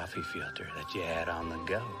trusty coffee filter that you had on the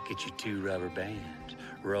go. Get your 2 rubber bands.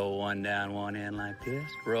 Roll one down one end like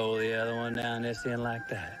this. Roll the other one down this end like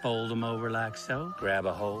that. Fold them over like so. Grab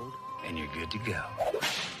a hold, and you're good to go.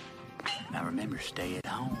 Now remember, stay at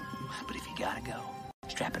home. But if you gotta go,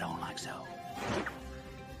 strap it on like so.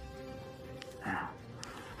 Now,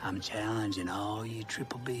 I'm challenging all you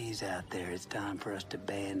triple Bs out there. It's time for us to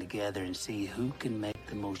band together and see who can make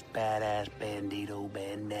the most badass Bandito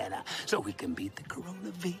bandana so we can beat the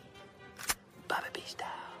Corona V. Bobby B style.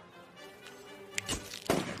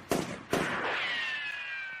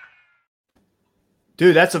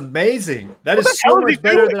 Dude, that's amazing. That is so much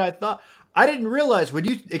better than I thought. I didn't realize when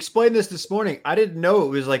you explained this morning, I didn't know it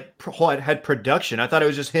was like had production. I thought it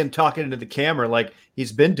was just him talking into the camera like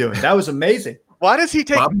he's been doing. That was amazing. Why does he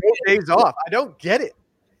take 4 days off? I don't get it.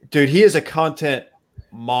 Dude, he is a content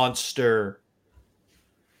monster.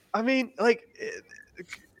 I mean, like,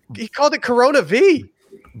 he called it Corona V.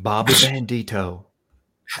 Bobby Bandito.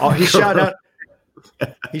 Oh, he shouted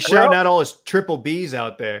out all his triple Bs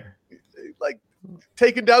out there. Like,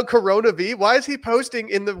 taking down Corona V. Why is he posting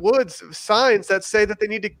in the woods signs that say that they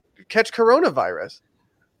need to catch coronavirus?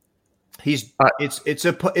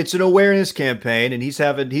 It's an awareness campaign, and he's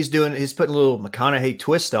putting a little McConaughey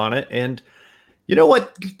twist on it. And you know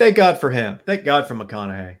what? Thank God for him. Thank God for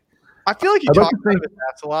McConaughey. I feel like he talks about his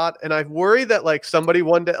ass a lot, and I worry that like somebody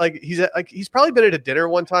one day, like he's probably been at a dinner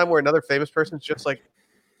one time where another famous person's just like,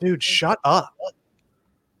 dude, shut up.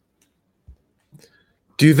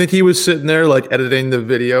 Do you think he was sitting there like editing the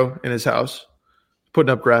video in his house,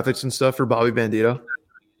 putting up graphics and stuff for Bobby Bandito?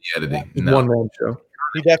 Editing, one man show.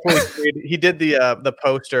 He definitely he did the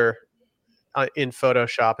poster in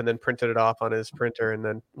Photoshop and then printed it off on his printer and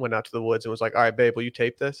then went out to the woods and was like, "All right, babe, will you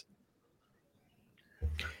tape this?"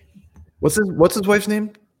 What's his wife's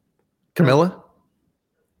name? Camilla?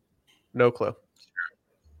 No clue.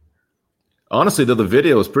 Honestly, though, the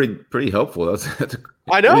video is pretty helpful. That's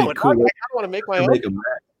I know. Cool. I kind of want to make my own.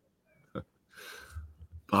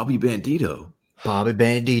 Bobby Bandito. Bobby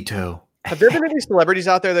Bandito. Have there been any celebrities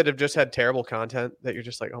out there that have just had terrible content that you're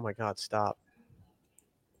just like, oh my God, stop?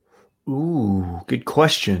 Ooh, good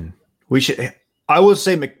question. I will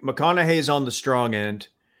say McConaughey's on the strong end.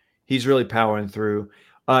 He's really powering through.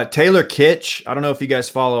 Taylor Kitsch, I don't know if you guys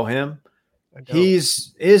follow him.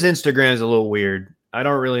 His Instagram is a little weird. I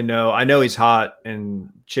don't really know. I know he's hot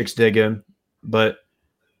and chicks dig him, but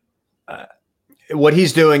what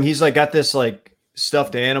he's doing, he's like got this like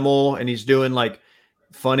stuffed animal and he's doing like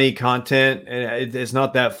funny content, and it's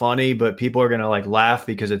not that funny, but people are gonna like laugh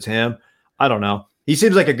because it's him. I don't know. He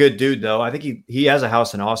seems like a good dude though. I think he has a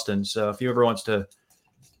house in Austin, so if he ever wants to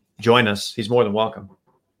join us, he's more than welcome.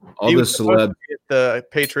 All He the was supposed celeb. to be at the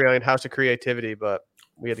Patreon House of Creativity, but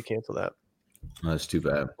we had to cancel that. Oh, that's too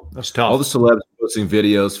bad. That's tough. All the celebs posting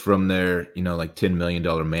videos from their, like $10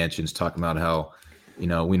 million mansions, talking about how,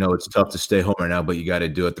 we know it's tough to stay home right now, but you got to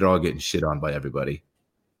do it. They're all getting shit on by everybody,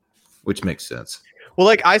 which makes sense. Well,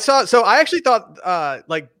 I actually thought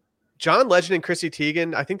like John Legend and Chrissy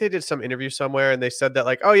Teigen, I think they did some interview somewhere and they said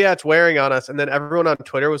that oh yeah, it's wearing on us. And then everyone on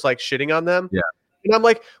Twitter was shitting on them. Yeah. And I'm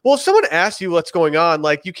like, well, if someone asks you what's going on,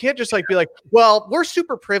 you can't just be like, well, we're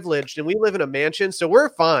super privileged and we live in a mansion, so we're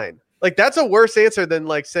fine. That's a worse answer than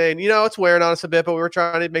saying, it's wearing on us a bit, but we were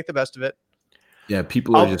trying to make the best of it. Yeah.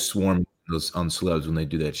 People are just swarming on celebs when they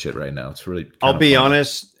do that shit right now. It's really, I'll be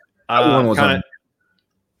honest. I'm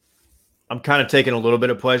kind of taking a little bit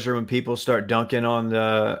of pleasure when people start dunking on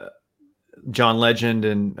the John Legend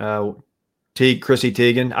and Chrissy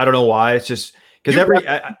Teigen. I don't know why. It's just because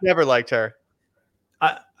I never liked her.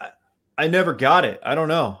 I never got it. I don't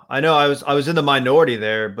know. I know I was in the minority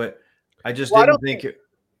there, but I just didn't think it.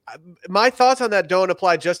 My thoughts on that don't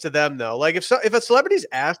apply just to them though. If a celebrity's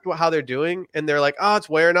asked how they're doing and they're like, oh, it's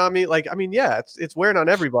wearing on me. Yeah, it's wearing on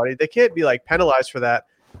everybody. They can't be penalized for that.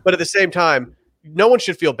 But at the same time, no one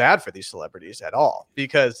should feel bad for these celebrities at all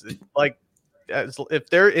because if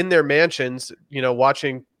they're in their mansions,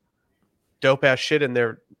 watching dope ass shit in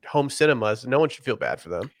their home cinemas, no one should feel bad for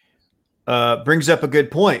them. Brings up a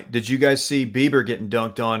good point. Did you guys see Bieber getting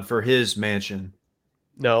dunked on for his mansion?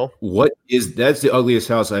 No. That's the ugliest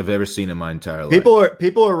house I've ever seen in my entire life.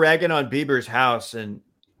 People are ragging on Bieber's house, and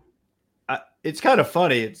it's kind of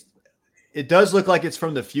funny. It does look like it's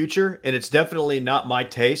from the future, and it's definitely not my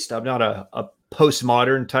taste. I'm not a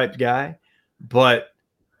postmodern type guy, but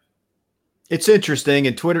it's interesting.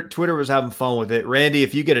 And Twitter was having fun with it. Randy,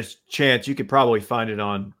 if you get a chance, you could probably find it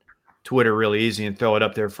on Twitter really easy and throw it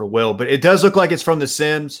up there for Will. But it does look like it's from The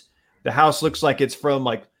Sims. The house looks like it's from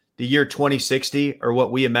the year 2060 or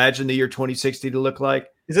what we imagine the year 2060 to look like.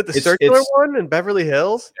 Is it the circular one in Beverly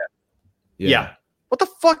Hills? Yeah. What the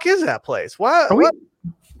fuck is that place? What?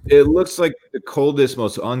 It looks like the coldest,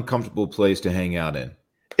 most uncomfortable place to hang out in.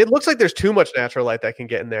 It looks like there's too much natural light that can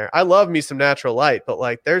get in there. I love me some natural light, but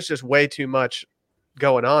there's just way too much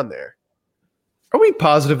going on there. Are we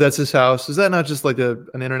positive that's his house? Is that not just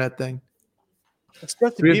an internet thing? It's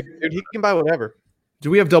Justin Bieber, dude. He can buy whatever. Do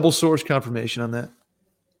we have double source confirmation on that?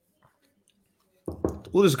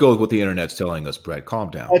 We'll just go with what the internet's telling us, Brett. Calm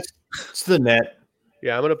down. It's the net.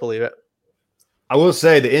 Yeah, I'm going to believe it. I will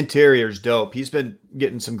say the interior is dope. He's been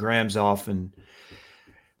getting some grams off and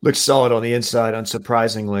looks solid on the inside,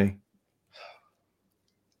 unsurprisingly.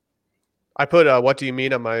 I put What Do You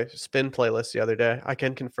Mean on my spin playlist the other day. I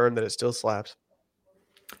can confirm that it still slaps.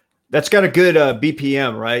 That's got a good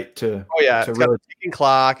BPM, right? It's got a ticking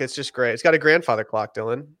clock. It's just great. It's got a grandfather clock,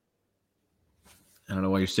 Dylan. I don't know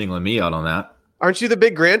why you're singling me out on that. Aren't you the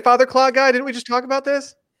big grandfather clock guy? Didn't we just talk about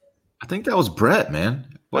this? I think that was Brett, man.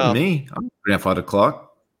 It wasn't me. I'm a grandfather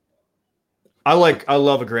clock. I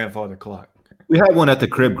love a grandfather clock. We had one at the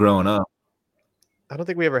crib growing up. I don't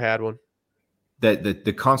think we ever had one. That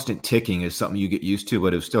the constant ticking is something you get used to,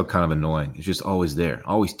 but it was still kind of annoying. It's just always there,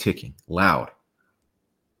 always ticking, loud.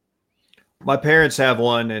 My parents have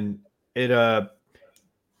one, and it'll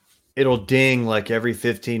ding every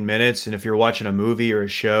 15 minutes. And if you're watching a movie or a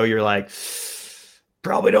show, you're like,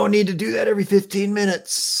 probably don't need to do that every 15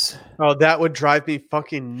 minutes. Oh, that would drive me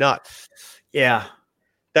fucking nuts. Yeah.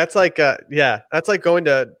 That's that's like going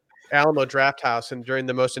to Alamo Draft House and during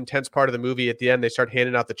the most intense part of the movie at the end, they start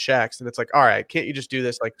handing out the checks. And it's all right, can't you just do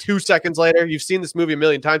this 2 seconds later? You've seen this movie a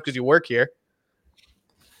million times because you work here.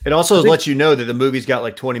 It also lets you know that the movie's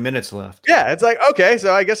got 20 minutes left. Yeah, it's okay,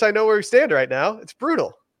 so I guess I know where we stand right now. It's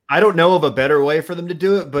brutal. I don't know of a better way for them to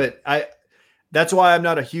do it, but that's why I'm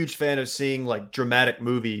not a huge fan of seeing dramatic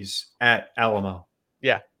movies at Alamo.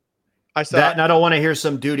 Yeah. I saw that, and I don't want to hear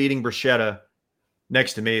some dude eating bruschetta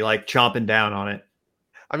next to me, chomping down on it.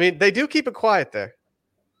 I mean, they do keep it quiet there.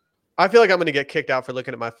 I feel like I'm going to get kicked out for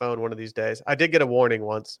looking at my phone one of these days. I did get a warning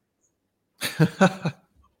once.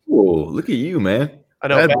 Whoa, look at you, man. I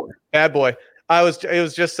know, bad boy. I was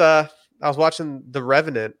watching The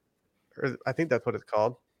Revenant, or I think that's what it's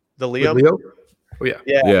called. The Leo? Oh, yeah.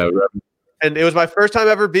 Yeah. And it was my first time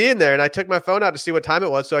ever being there, and I took my phone out to see what time it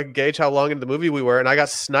was so I could gauge how long into the movie we were, and I got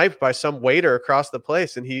sniped by some waiter across the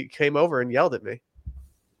place, and he came over and yelled at me.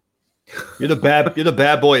 You're the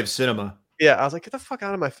bad boy of cinema. Yeah, I was like, get the fuck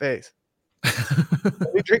out of my face.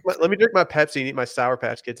 Let me drink my Pepsi and eat my Sour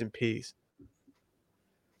Patch Kids in peace.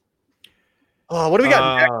 Oh, what do we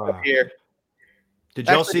got next up here? Did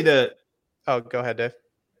y'all see the? Oh, go ahead, Dave.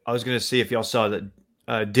 I was going to see if y'all saw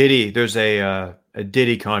that Diddy. There's a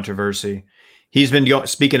Diddy controversy. He's been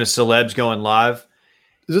speaking of celebs going live.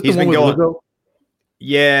 Is it the one with Lizzo?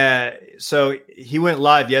 Yeah. So he went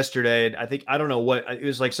live yesterday. And I don't know what, it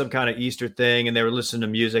was like some kind of Easter thing, and they were listening to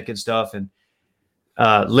music and stuff. And he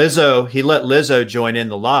let Lizzo join in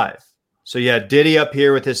the live. So you had Diddy up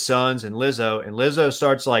here with his sons and Lizzo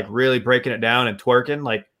starts like really breaking it down and twerking.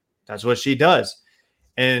 Like that's what she does.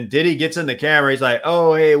 And Diddy gets in the camera. He's like,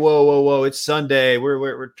 "Oh, hey, whoa. It's Sunday.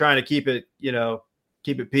 We're trying to keep it,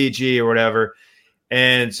 keep it PG or whatever."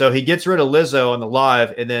 And so he gets rid of Lizzo on the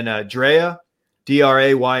live. And then Drea,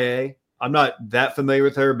 Draya. I'm not that familiar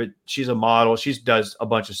with her, but she's a model. She does a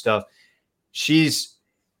bunch of stuff. She's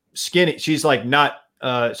skinny. She's like not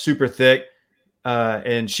super thick.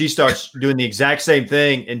 And she starts doing the exact same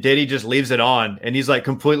thing. And Diddy just leaves it on. And he's like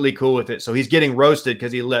completely cool with it. So he's getting roasted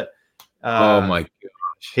because he let oh my gosh.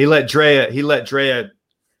 He let Drea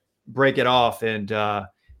break it off and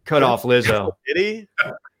cut off Lizzo. Did he?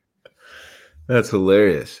 That's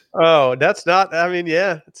hilarious. Oh, that's not. I mean,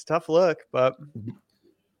 yeah, it's a tough look, but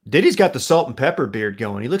Diddy's got the salt and pepper beard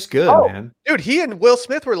going. He looks good, man. Dude, he and Will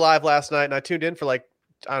Smith were live last night, and I tuned in for like,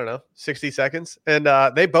 I don't know, 60 seconds, and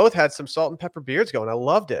they both had some salt and pepper beards going. I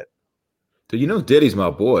loved it. Dude, Diddy's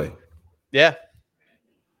my boy. Yeah.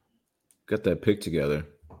 Got that pic together.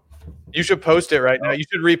 You should post it right now. You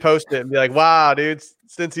should repost it and be like, wow, dude,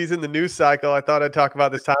 since he's in the news cycle, I thought I'd talk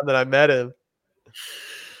about this time that I met him.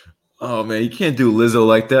 Oh, man, you can't do Lizzo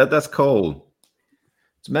like that. That's cold.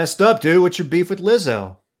 It's messed up, dude. What's your beef with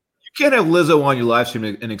Lizzo? You can't have Lizzo on your live stream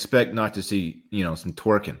and expect not to see, some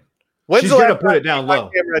twerking. When's She's the going to last put time it down my low.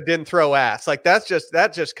 camera didn't throw ass? Like that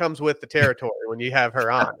just comes with the territory when you have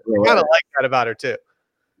her on. I kind of like that about her too.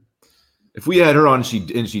 If we had her on and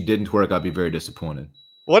she didn't twerk, I'd be very disappointed.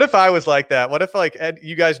 What if I was like that? What if like Ed,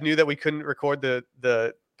 you guys knew that we couldn't record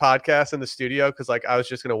the podcast in the studio because like I was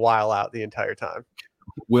just gonna while out the entire time?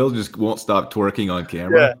 Will just won't stop twerking on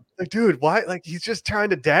camera. Yeah. Like, dude, why? Like he's just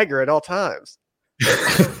trying to dagger at all times.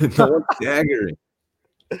 No one's daggering.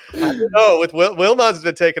 No, with Wilmon's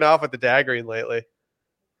been taking off with the daggering lately.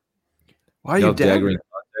 Why are you daggering?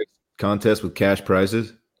 Contest with cash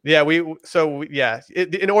prizes? Yeah,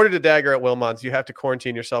 in order to dagger at Wilmon's, you have to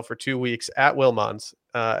quarantine yourself for 2 weeks at Wilmon's,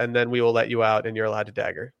 and then we will let you out and you're allowed to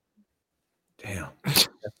dagger. Damn.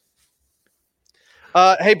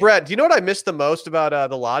 Hey, Brett, do you know what I miss the most about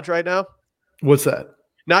the lodge right now? What's that?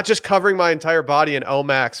 Not just covering my entire body in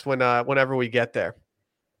Omax whenever we get there.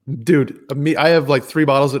 Dude, I have like 3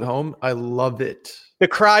 bottles at home. I love it. The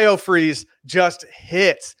cryo freeze just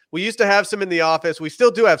hits. We used to have some in the office. We still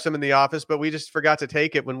do have some in the office, but we just forgot to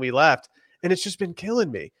take it when we left. And it's just been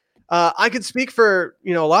killing me. I could speak for,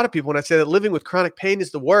 a lot of people when I say that living with chronic pain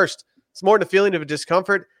is the worst. It's more than a feeling of a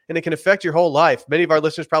discomfort, and it can affect your whole life. Many of our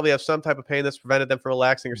listeners probably have some type of pain that's prevented them from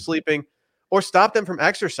relaxing or sleeping or stopped them from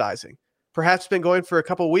exercising. Perhaps it's been going for a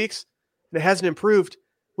couple of weeks and it hasn't improved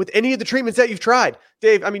with any of the treatments that you've tried.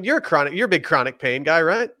 Dave, I mean, you're a big chronic pain guy,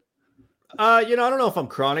 right? I don't know if I'm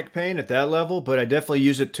chronic pain at that level, but I definitely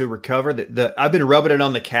use it to recover. I've been rubbing it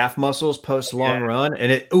on the calf muscles post long run,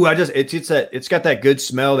 and it's got that good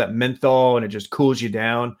smell, that menthol, and it just cools you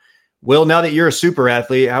down. Will, now that you're a super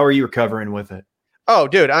athlete, how are you recovering with it? Oh,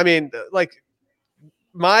 dude, I mean, like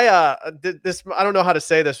my this, I don't know how to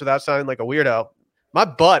say this without sounding like a weirdo. My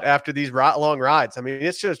butt after these long rides, I mean,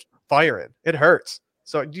 it's just firing. It hurts.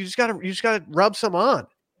 So you just gotta rub some on.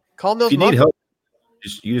 Calm those. If you need help,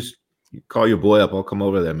 you just call your boy up. I'll come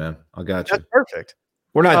over there, man. I got you. That's perfect.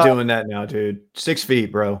 We're not doing that now, dude. 6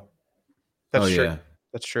 feet, bro. That's true. Yeah.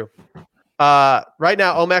 That's true. Right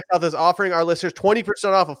now, Omax Health is offering our listeners 20%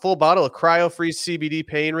 off a full bottle of Cryo Freeze CBD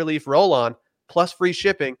Pain Relief Roll-On plus free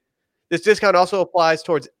shipping. This discount also applies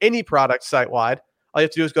towards any product site-wide. All you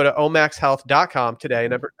have to do is go to omaxhealth.com today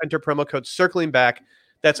and enter promo code CirclingBack.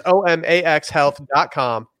 That's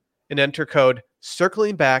omaxhealth.com and enter code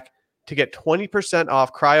CirclingBack to get 20%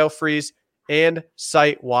 off Cryo Freeze and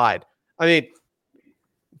site-wide. I mean,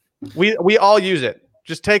 we all use it.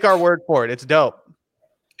 Just take our word for it. It's dope.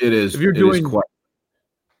 It is. If you're doing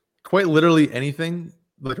quite literally anything,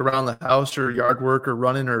 like around the house or yard work or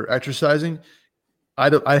running or exercising,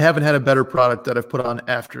 I haven't had a better product that I've put on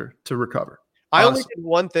after to recover. I only did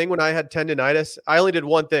one thing when I had tendonitis. I only did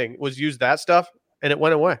one thing, was use that stuff, and it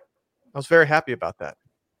went away. I was very happy about that.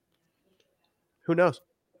 Who knows?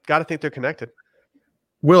 Got to think they're connected.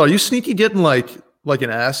 Will, are you sneaky getting like an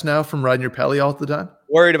ass now from riding your pelly all the time?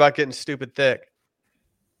 Worried about getting stupid thick.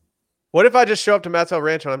 What if I just show up to Matt's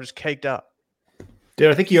Rancho and I'm just caked up?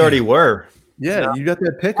 Dude, I think you already were. Yeah, you got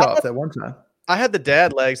that pick off that one time. I had the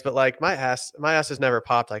dad legs, but like my ass has never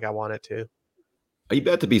popped like I want it to. Are you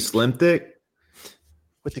about to be slim thick?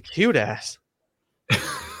 With the cute ass.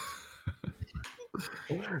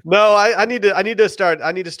 No, I need to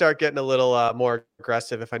start getting a little more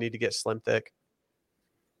aggressive if I need to get slim thick.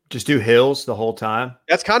 Just do hills the whole time.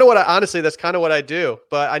 That's kind of what that's kind of what I do,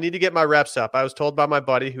 but I need to get my reps up. I was told by my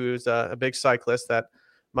buddy who's a big cyclist that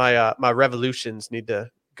my revolutions need to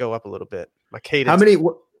go up a little bit. My cadence. How many?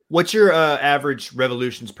 What's your average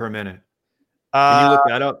revolutions per minute? Can you look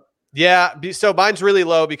that up? Yeah, so mine's really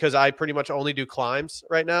low because I pretty much only do climbs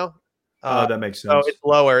right now. That makes sense. So it's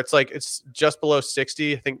lower. It's just below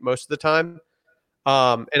 60, I think, most of the time.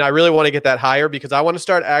 And I really want to get that higher because I want to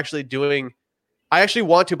start actually doing. I actually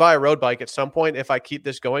want to buy a road bike at some point if I keep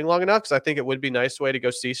this going long enough, because I think it would be a nice way to go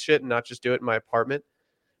see shit and not just do it in my apartment.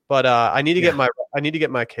 But I need to get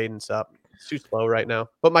my cadence up. It's too slow right now.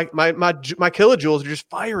 But my kilojoules are just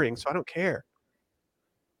firing, so I don't care.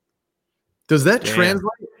 Does that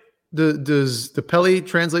translate? Does the Pelly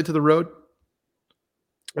translate to the road?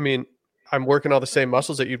 I mean, I'm working all the same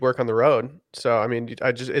muscles that you'd work on the road. So I mean,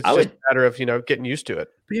 it's just a matter of getting used to it.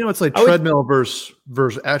 But it's like treadmill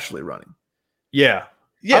versus actually running. Yeah.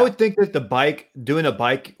 I would think that doing a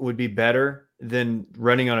bike would be better than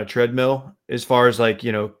running on a treadmill as far as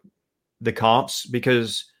the comps,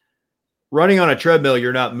 because running on a treadmill,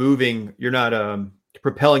 you're not moving, you're not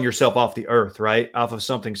propelling yourself off the earth, right? Off of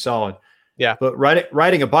something solid. Yeah. But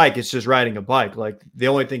riding a bike, it's just riding a bike. Like the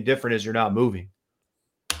only thing different is you're not moving.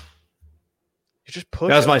 You just push.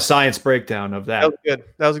 That was my science breakdown of that. That was good.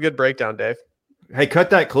 That was a good breakdown, Dave. Hey, cut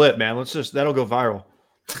that clip, man. That'll go viral.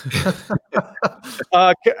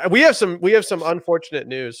 We have some unfortunate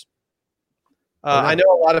news. I know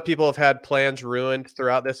a lot of people have had plans ruined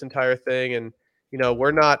throughout this entire thing, and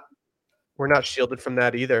we're not shielded from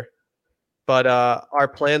that either. But our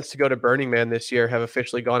plans to go to Burning Man this year have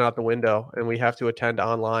officially gone out the window, and we have to attend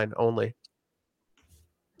online only.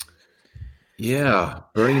 Yeah,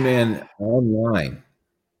 Burning Man online.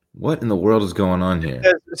 What in the world is going on here?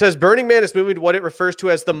 It says Burning Man is moving to what it refers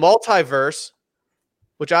to as the multiverse,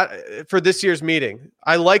 which for this year's meeting.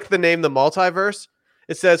 I like the name the multiverse.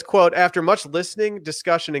 It says, quote, after much listening,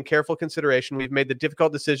 discussion, and careful consideration, we've made the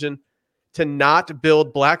difficult decision to not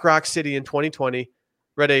build Black Rock City in 2020.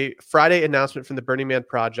 Read a Friday announcement from the Burning Man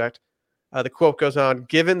Project. The quote goes on,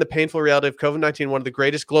 given the painful reality of COVID-19, one of the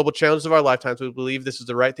greatest global challenges of our lifetimes, we believe this is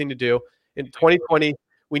the right thing to do. In 2020,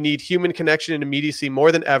 we need human connection and immediacy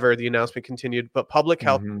more than ever, the announcement continued, but public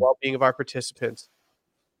health and well-being of our participants.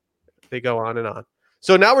 They go on and on.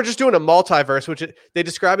 So now we're just doing a multiverse, which they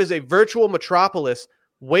describe as a virtual metropolis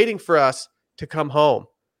waiting for us to come home.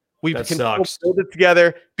 We can build it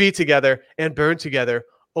together, be together, and burn together,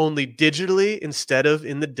 only digitally instead of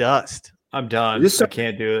in the dust. I'm done. I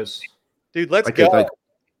can't do this. Dude, let's go.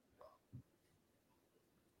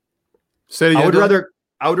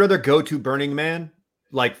 I would rather go to Burning Man,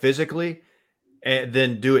 like physically,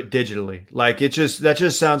 than do it digitally. Like that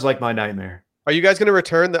just sounds like my nightmare. Are you guys going to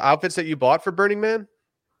return the outfits that you bought for Burning Man?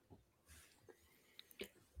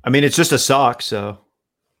 I mean, it's just a sock, so.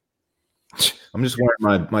 I'm just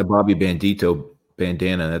wearing my Bobby Bandito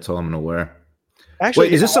bandana. That's all I'm going to wear. Actually,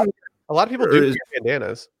 wait, is this something? A lot of people do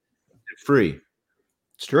bandanas. Free.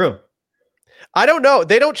 It's true. I don't know.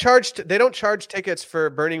 They don't charge tickets for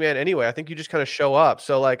Burning Man anyway. I think you just kind of show up.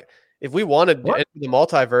 So like, if we wanted to enter the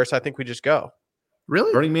multiverse, I think we just go.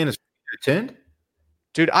 Really? Burning Man is free to attend?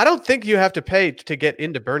 Dude, I don't think you have to pay to get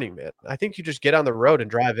into Burning Man. I think you just get on the road and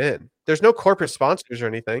drive in. There's no corporate sponsors or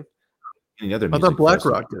anything. Any other I thought Black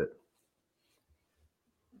Rock did it.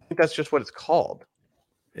 I think that's just what it's called.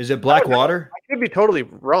 Is it Blackwater? I could be totally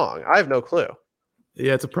wrong. I have no clue.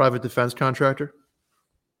 Yeah, it's a private defense contractor.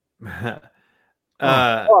 I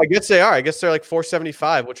guess they are. I guess they're like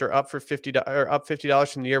 $475, which are up for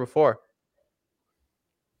 $50 from the year before.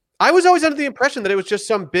 I was always under the impression that it was just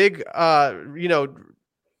some big,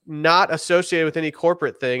 not associated with any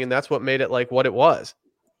corporate thing, and that's what made it like what it was.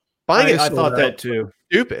 I thought that too.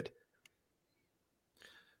 Stupid.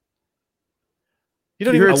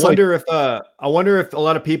 I wonder if a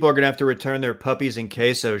lot of people are going to have to return their puppies in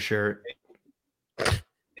queso shirt.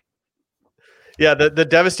 Yeah, the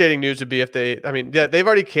devastating news would be if they've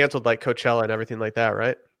already canceled like Coachella and everything like that,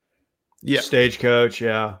 right? Yeah. Stagecoach,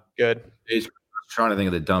 yeah. Good. I was trying to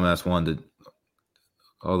think of the dumbass one that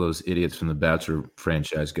all those idiots from the Bachelor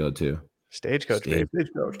franchise go to. Stagecoach,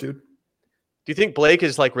 Stagecoach, dude. Do you think Blake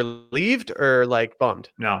is like relieved or like bummed?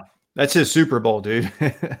 No. That's his Super Bowl, dude.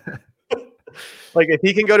 Like if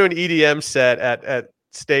he can go to an EDM set at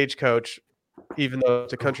Stagecoach, even though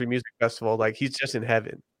it's a country music festival, like he's just in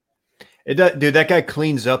heaven. Dude, that guy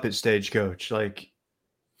cleans up at Stagecoach. Like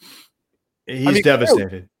he's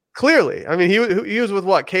devastated. Clearly. I mean, he was with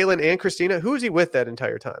what? Kaylin and Christina? Who was he with that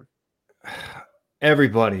entire time?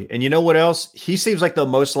 Everybody. And you know what else? He seems like the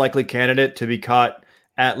most likely candidate to be caught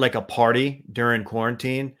at like a party during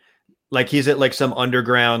quarantine. Like he's at like some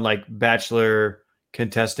underground like bachelor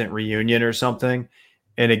contestant reunion or something,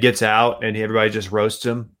 and it gets out and everybody just roasts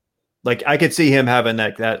him. Like I could see him having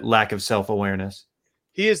that lack of self-awareness.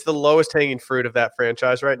 He is the lowest hanging fruit of that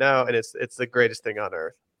franchise right now, and it's the greatest thing on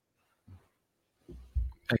earth.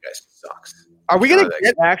 That guy sucks. Are we going to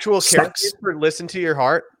get actual characters for Listen to Your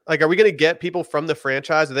Heart? Like, are we going to get people from the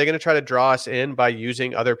franchise? Are they going to try to draw us in by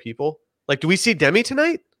using other people? Like, do we see Demi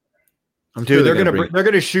tonight? Dude, they're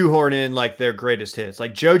gonna shoehorn in like their greatest hits.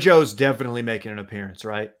 Like JoJo's definitely making an appearance,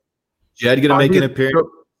 right? Jed gonna make an appearance.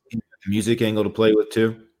 Music angle to play with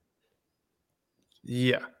too.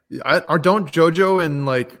 Yeah, don't JoJo and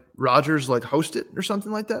like Rogers like host it or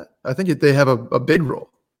something like that? I think they have a big role.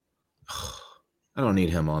 I don't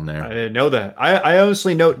need him on there. I didn't know that. I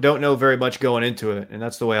honestly don't know very much going into it, and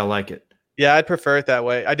that's the way I like it. Yeah, I'd prefer it that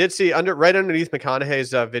way. I did see right underneath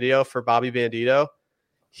McConaughey's video for Bobby Bandito.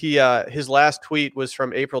 He his last tweet was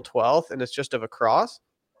from April 12th, and it's just of a cross.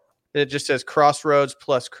 And it just says crossroads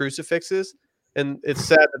plus crucifixes. And it's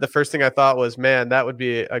sad that the first thing I thought was, man, that would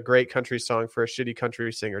be a great country song for a shitty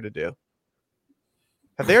country singer to do.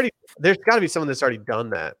 Have they already? There's got to be someone that's already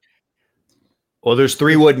done that. Well, there's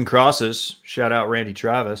 3 wooden crosses. Shout out Randy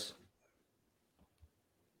Travis.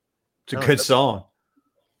 It's a good song.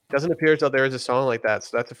 Doesn't appear as though there is a song like that,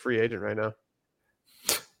 so that's a free agent right now.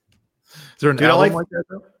 Is there an album like that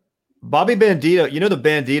though? Bobby Bandito, you know the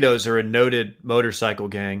Banditos are a noted motorcycle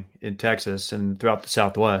gang in Texas and throughout the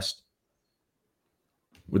Southwest.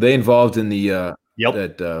 Were they involved in the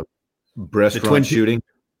that restaurant shooting?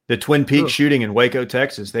 The Twin Peaks shooting in Waco,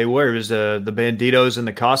 Texas. They were. It was the Banditos and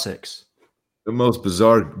the Cossacks. The most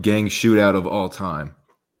bizarre gang shootout of all time.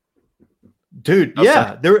 Dude,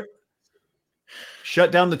 yeah. They were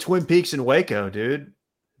shut down the Twin Peaks in Waco, dude.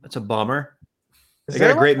 That's a bummer. They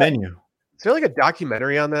got a great menu. Is there like a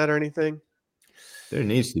documentary on that or anything? There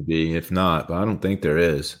needs to be, if not, but I don't think there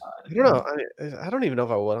is. I don't know. I don't even know if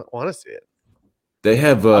I want to see it. They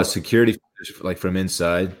have security like from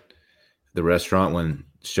inside the restaurant when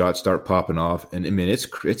shots start popping off, and I mean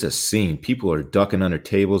it's a scene. People are ducking under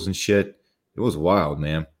tables and shit. It was wild,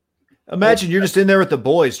 man. Imagine you're just in there with the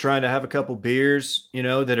boys trying to have a couple beers,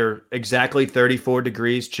 that are exactly 34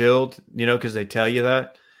 degrees chilled, because they tell you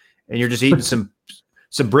that, and you're just eating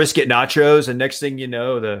some brisket nachos, and next thing you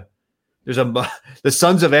know, the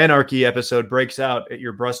Sons of Anarchy episode breaks out at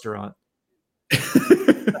your restaurant.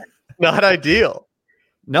 Not ideal.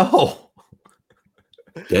 No.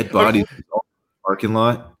 Dead bodies in the parking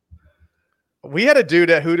lot. We had a dude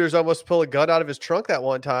at Hooters almost pull a gun out of his trunk that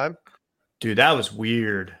one time. Dude, that was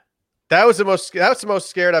weird. That was the most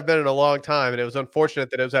scared I've been in a long time, and it was unfortunate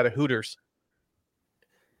that it was at a Hooters.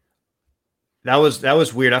 That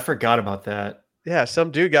was weird. I forgot about that. Yeah, some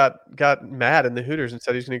dude got mad in the Hooters and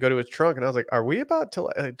said he's going to go to his trunk, and I was like, "Are we about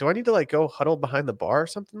to? Do I need to go huddle behind the bar or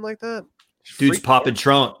something like that?" Dude's popping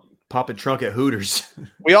trunk at Hooters.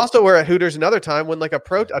 We also were at Hooters another time when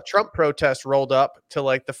a Trump protest rolled up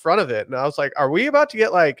to the front of it, and I was like, "Are we about to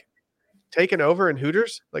get taken over in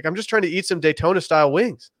Hooters?" I'm just trying to eat some Daytona style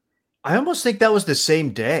wings. I almost think that was the same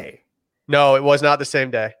day. No, it was not the same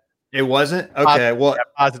day. It wasn't? Okay, well,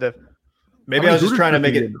 positive. Maybe I was just trying to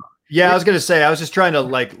make it. Yeah, I was going to say, I was just trying to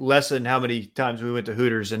lessen how many times we went to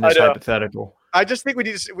Hooters in this hypothetical. I just think we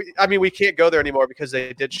need to, we can't go there anymore because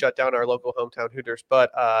they did shut down our local hometown Hooters,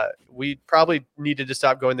 but we probably needed to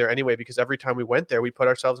stop going there anyway because every time we went there, we put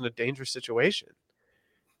ourselves in a dangerous situation.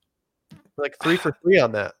 We're 3 for 3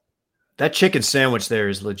 on that. That chicken sandwich there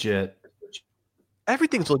is legit.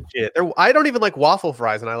 Everything's legit. I don't even like waffle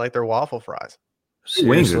fries, and I like their waffle fries. Seriously.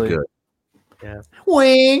 Wings are good. Yeah.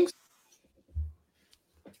 Wings.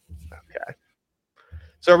 Okay.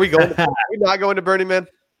 So are we going? Are we not going to Burning Man?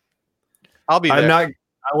 I'll be there.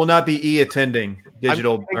 I will not be attending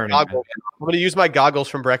digital Burning Man. I'm going to use my goggles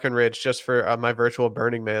from Breckenridge just for my virtual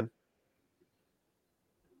Burning Man.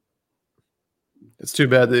 It's too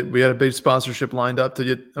bad that we had a big sponsorship lined up to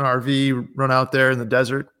get an RV run out there in the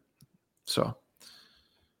desert. So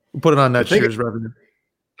we'll put it on next year's revenue.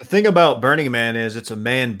 The thing about Burning Man is it's a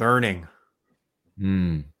man burning.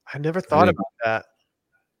 I never thought about that.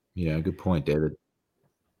 Yeah, good point, David.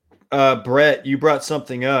 Brett, you brought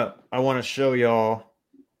something up. I want to show y'all.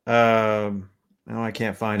 No, I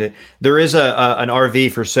can't find it. There is an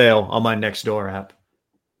RV for sale on my Nextdoor app.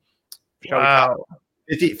 Wow.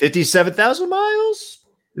 57,000 miles?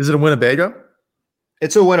 Is it a Winnebago?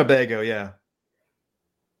 It's a Winnebago, yeah.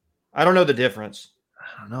 I don't know the difference.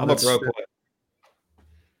 I don't know. I'm a broke boy.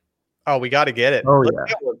 Oh, we got to get it. Oh,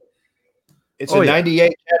 yeah. It's a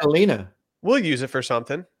 98 Catalina. We'll use it for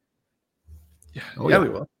something. Yeah, Oh, yeah, yeah. we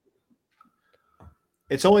will.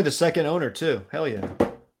 It's only the second owner too. Hell yeah.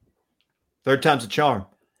 Third time's a charm.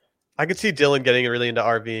 I could see Dylan getting really into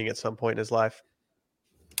RVing at some point in his life.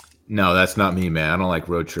 No, that's not me, man. I don't like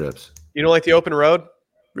road trips. You don't like the open road?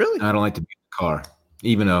 Really? I don't like to be in the car,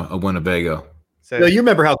 even a Winnebago. Same. No, you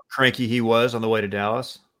remember how cranky he was on the way to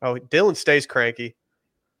Dallas? Oh, Dylan stays cranky.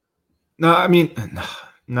 No, I mean,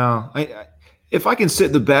 no. If I can sit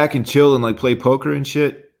in the back and chill and like play poker and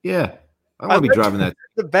shit, yeah, I want to be driving that.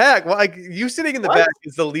 The back. Well, you sitting in the back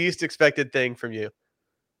is the least expected thing from you.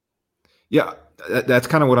 Yeah, that's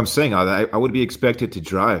kind of what I'm saying. I would be expected to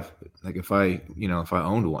drive, like if I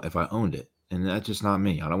owned one, if I owned it, and that's just not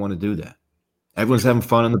me. I don't want to do that. Everyone's having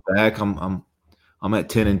fun in the back. I'm at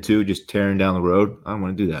 10-2, just tearing down the road. I don't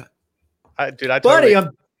want to do that. I'm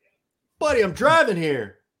driving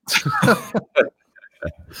here.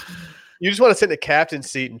 You just want to sit in the captain's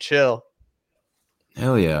seat and chill.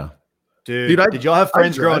 Hell yeah. Dude, did y'all have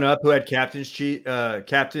friends growing up who had captain's seats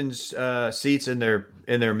in their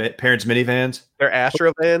parents' minivans? They're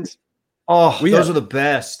Astro vans. Oh, those are the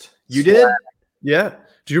best. You did? Yeah.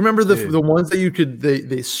 Do you remember the ones that you could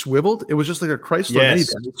they swiveled? It was just like a Chrysler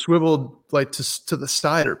minivan. It swiveled like to the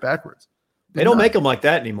side or backwards. They don't make them like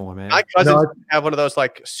that anymore, man. My cousins have one of those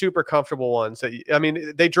like super comfortable ones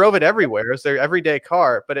that they drove it everywhere. It was their everyday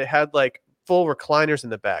car, but it had like full recliners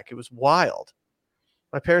in the back. It was wild.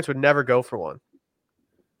 My parents would never go for one.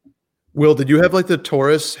 Will, did you have like the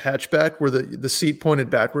Taurus hatchback where the seat pointed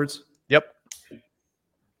backwards? Yep.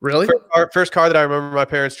 Really? First car that I remember my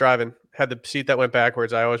parents driving had the seat that went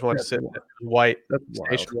backwards. I always wanted to sit in it. White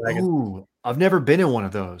station wagon. Ooh, I've never been in one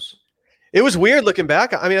of those. It was weird looking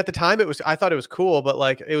back. I mean, at the time I thought it was cool, but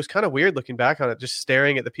like it was kind of weird looking back on it, just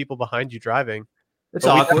staring at the people behind you driving. It's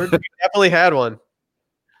awkward. We definitely had one.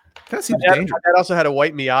 That seems My dangerous. dad also had a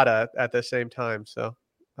white Miata at the same time. So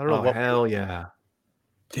I don't know. Oh, hell yeah.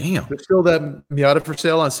 Damn. There's still that Miata for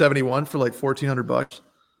sale on 71 for like $1,400.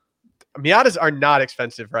 Miatas are not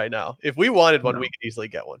expensive right now. If we wanted one, we could easily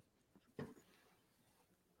get one.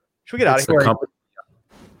 Should we get out of here?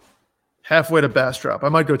 Halfway to Bastrop. I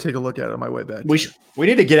might go take a look at it on my way back. We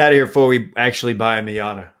need to get out of here before we actually buy a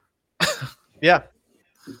Miata. Yeah.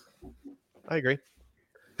 I agree.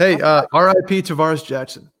 Hey, R.I.P. Tavares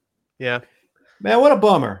Jackson. Yeah. Man, what a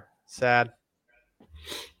bummer. Sad.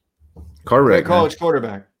 Car wreck. College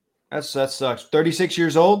quarterback. That sucks. 36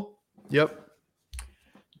 years old? Yep.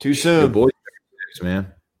 Too soon. Good boy,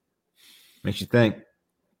 man. Makes you think.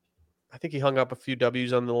 I think he hung up a few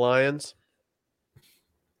W's on the Lions.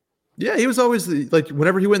 Yeah, he was always like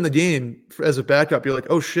whenever he went in the game as a backup, you're like,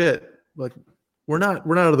 oh shit, like we're not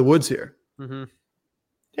out of the woods here. Mm-hmm.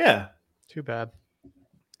 Yeah. Too bad.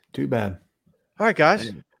 Too bad. All right,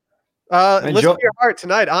 guys. Listen to Your Heart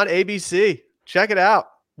tonight on ABC. Check it out.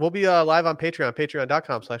 We'll be live on Patreon,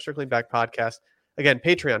 patreon.com/circlingbackpodcast. Again,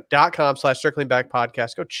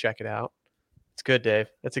 patreon.com/circlingbackpodcast. Go check it out. It's good, Dave.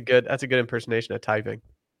 That's a good impersonation of typing.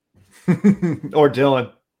 Or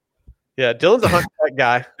Dylan. Yeah, Dylan's a hunt pet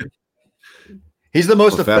guy. He's the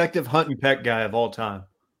most effective hunt and peck guy of all time.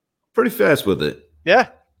 Pretty fast with it. Yeah.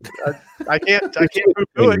 I can't do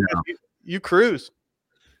it. You cruise.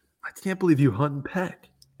 I can't believe you hunt and peck.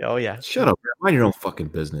 Oh, yeah. Shut up. Mind your own fucking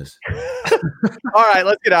business. All right,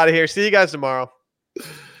 let's get out of here. See you guys tomorrow.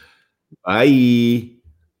 Bye.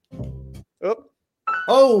 Oh,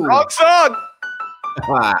 Oh, wrong song.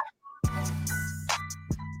 Ah.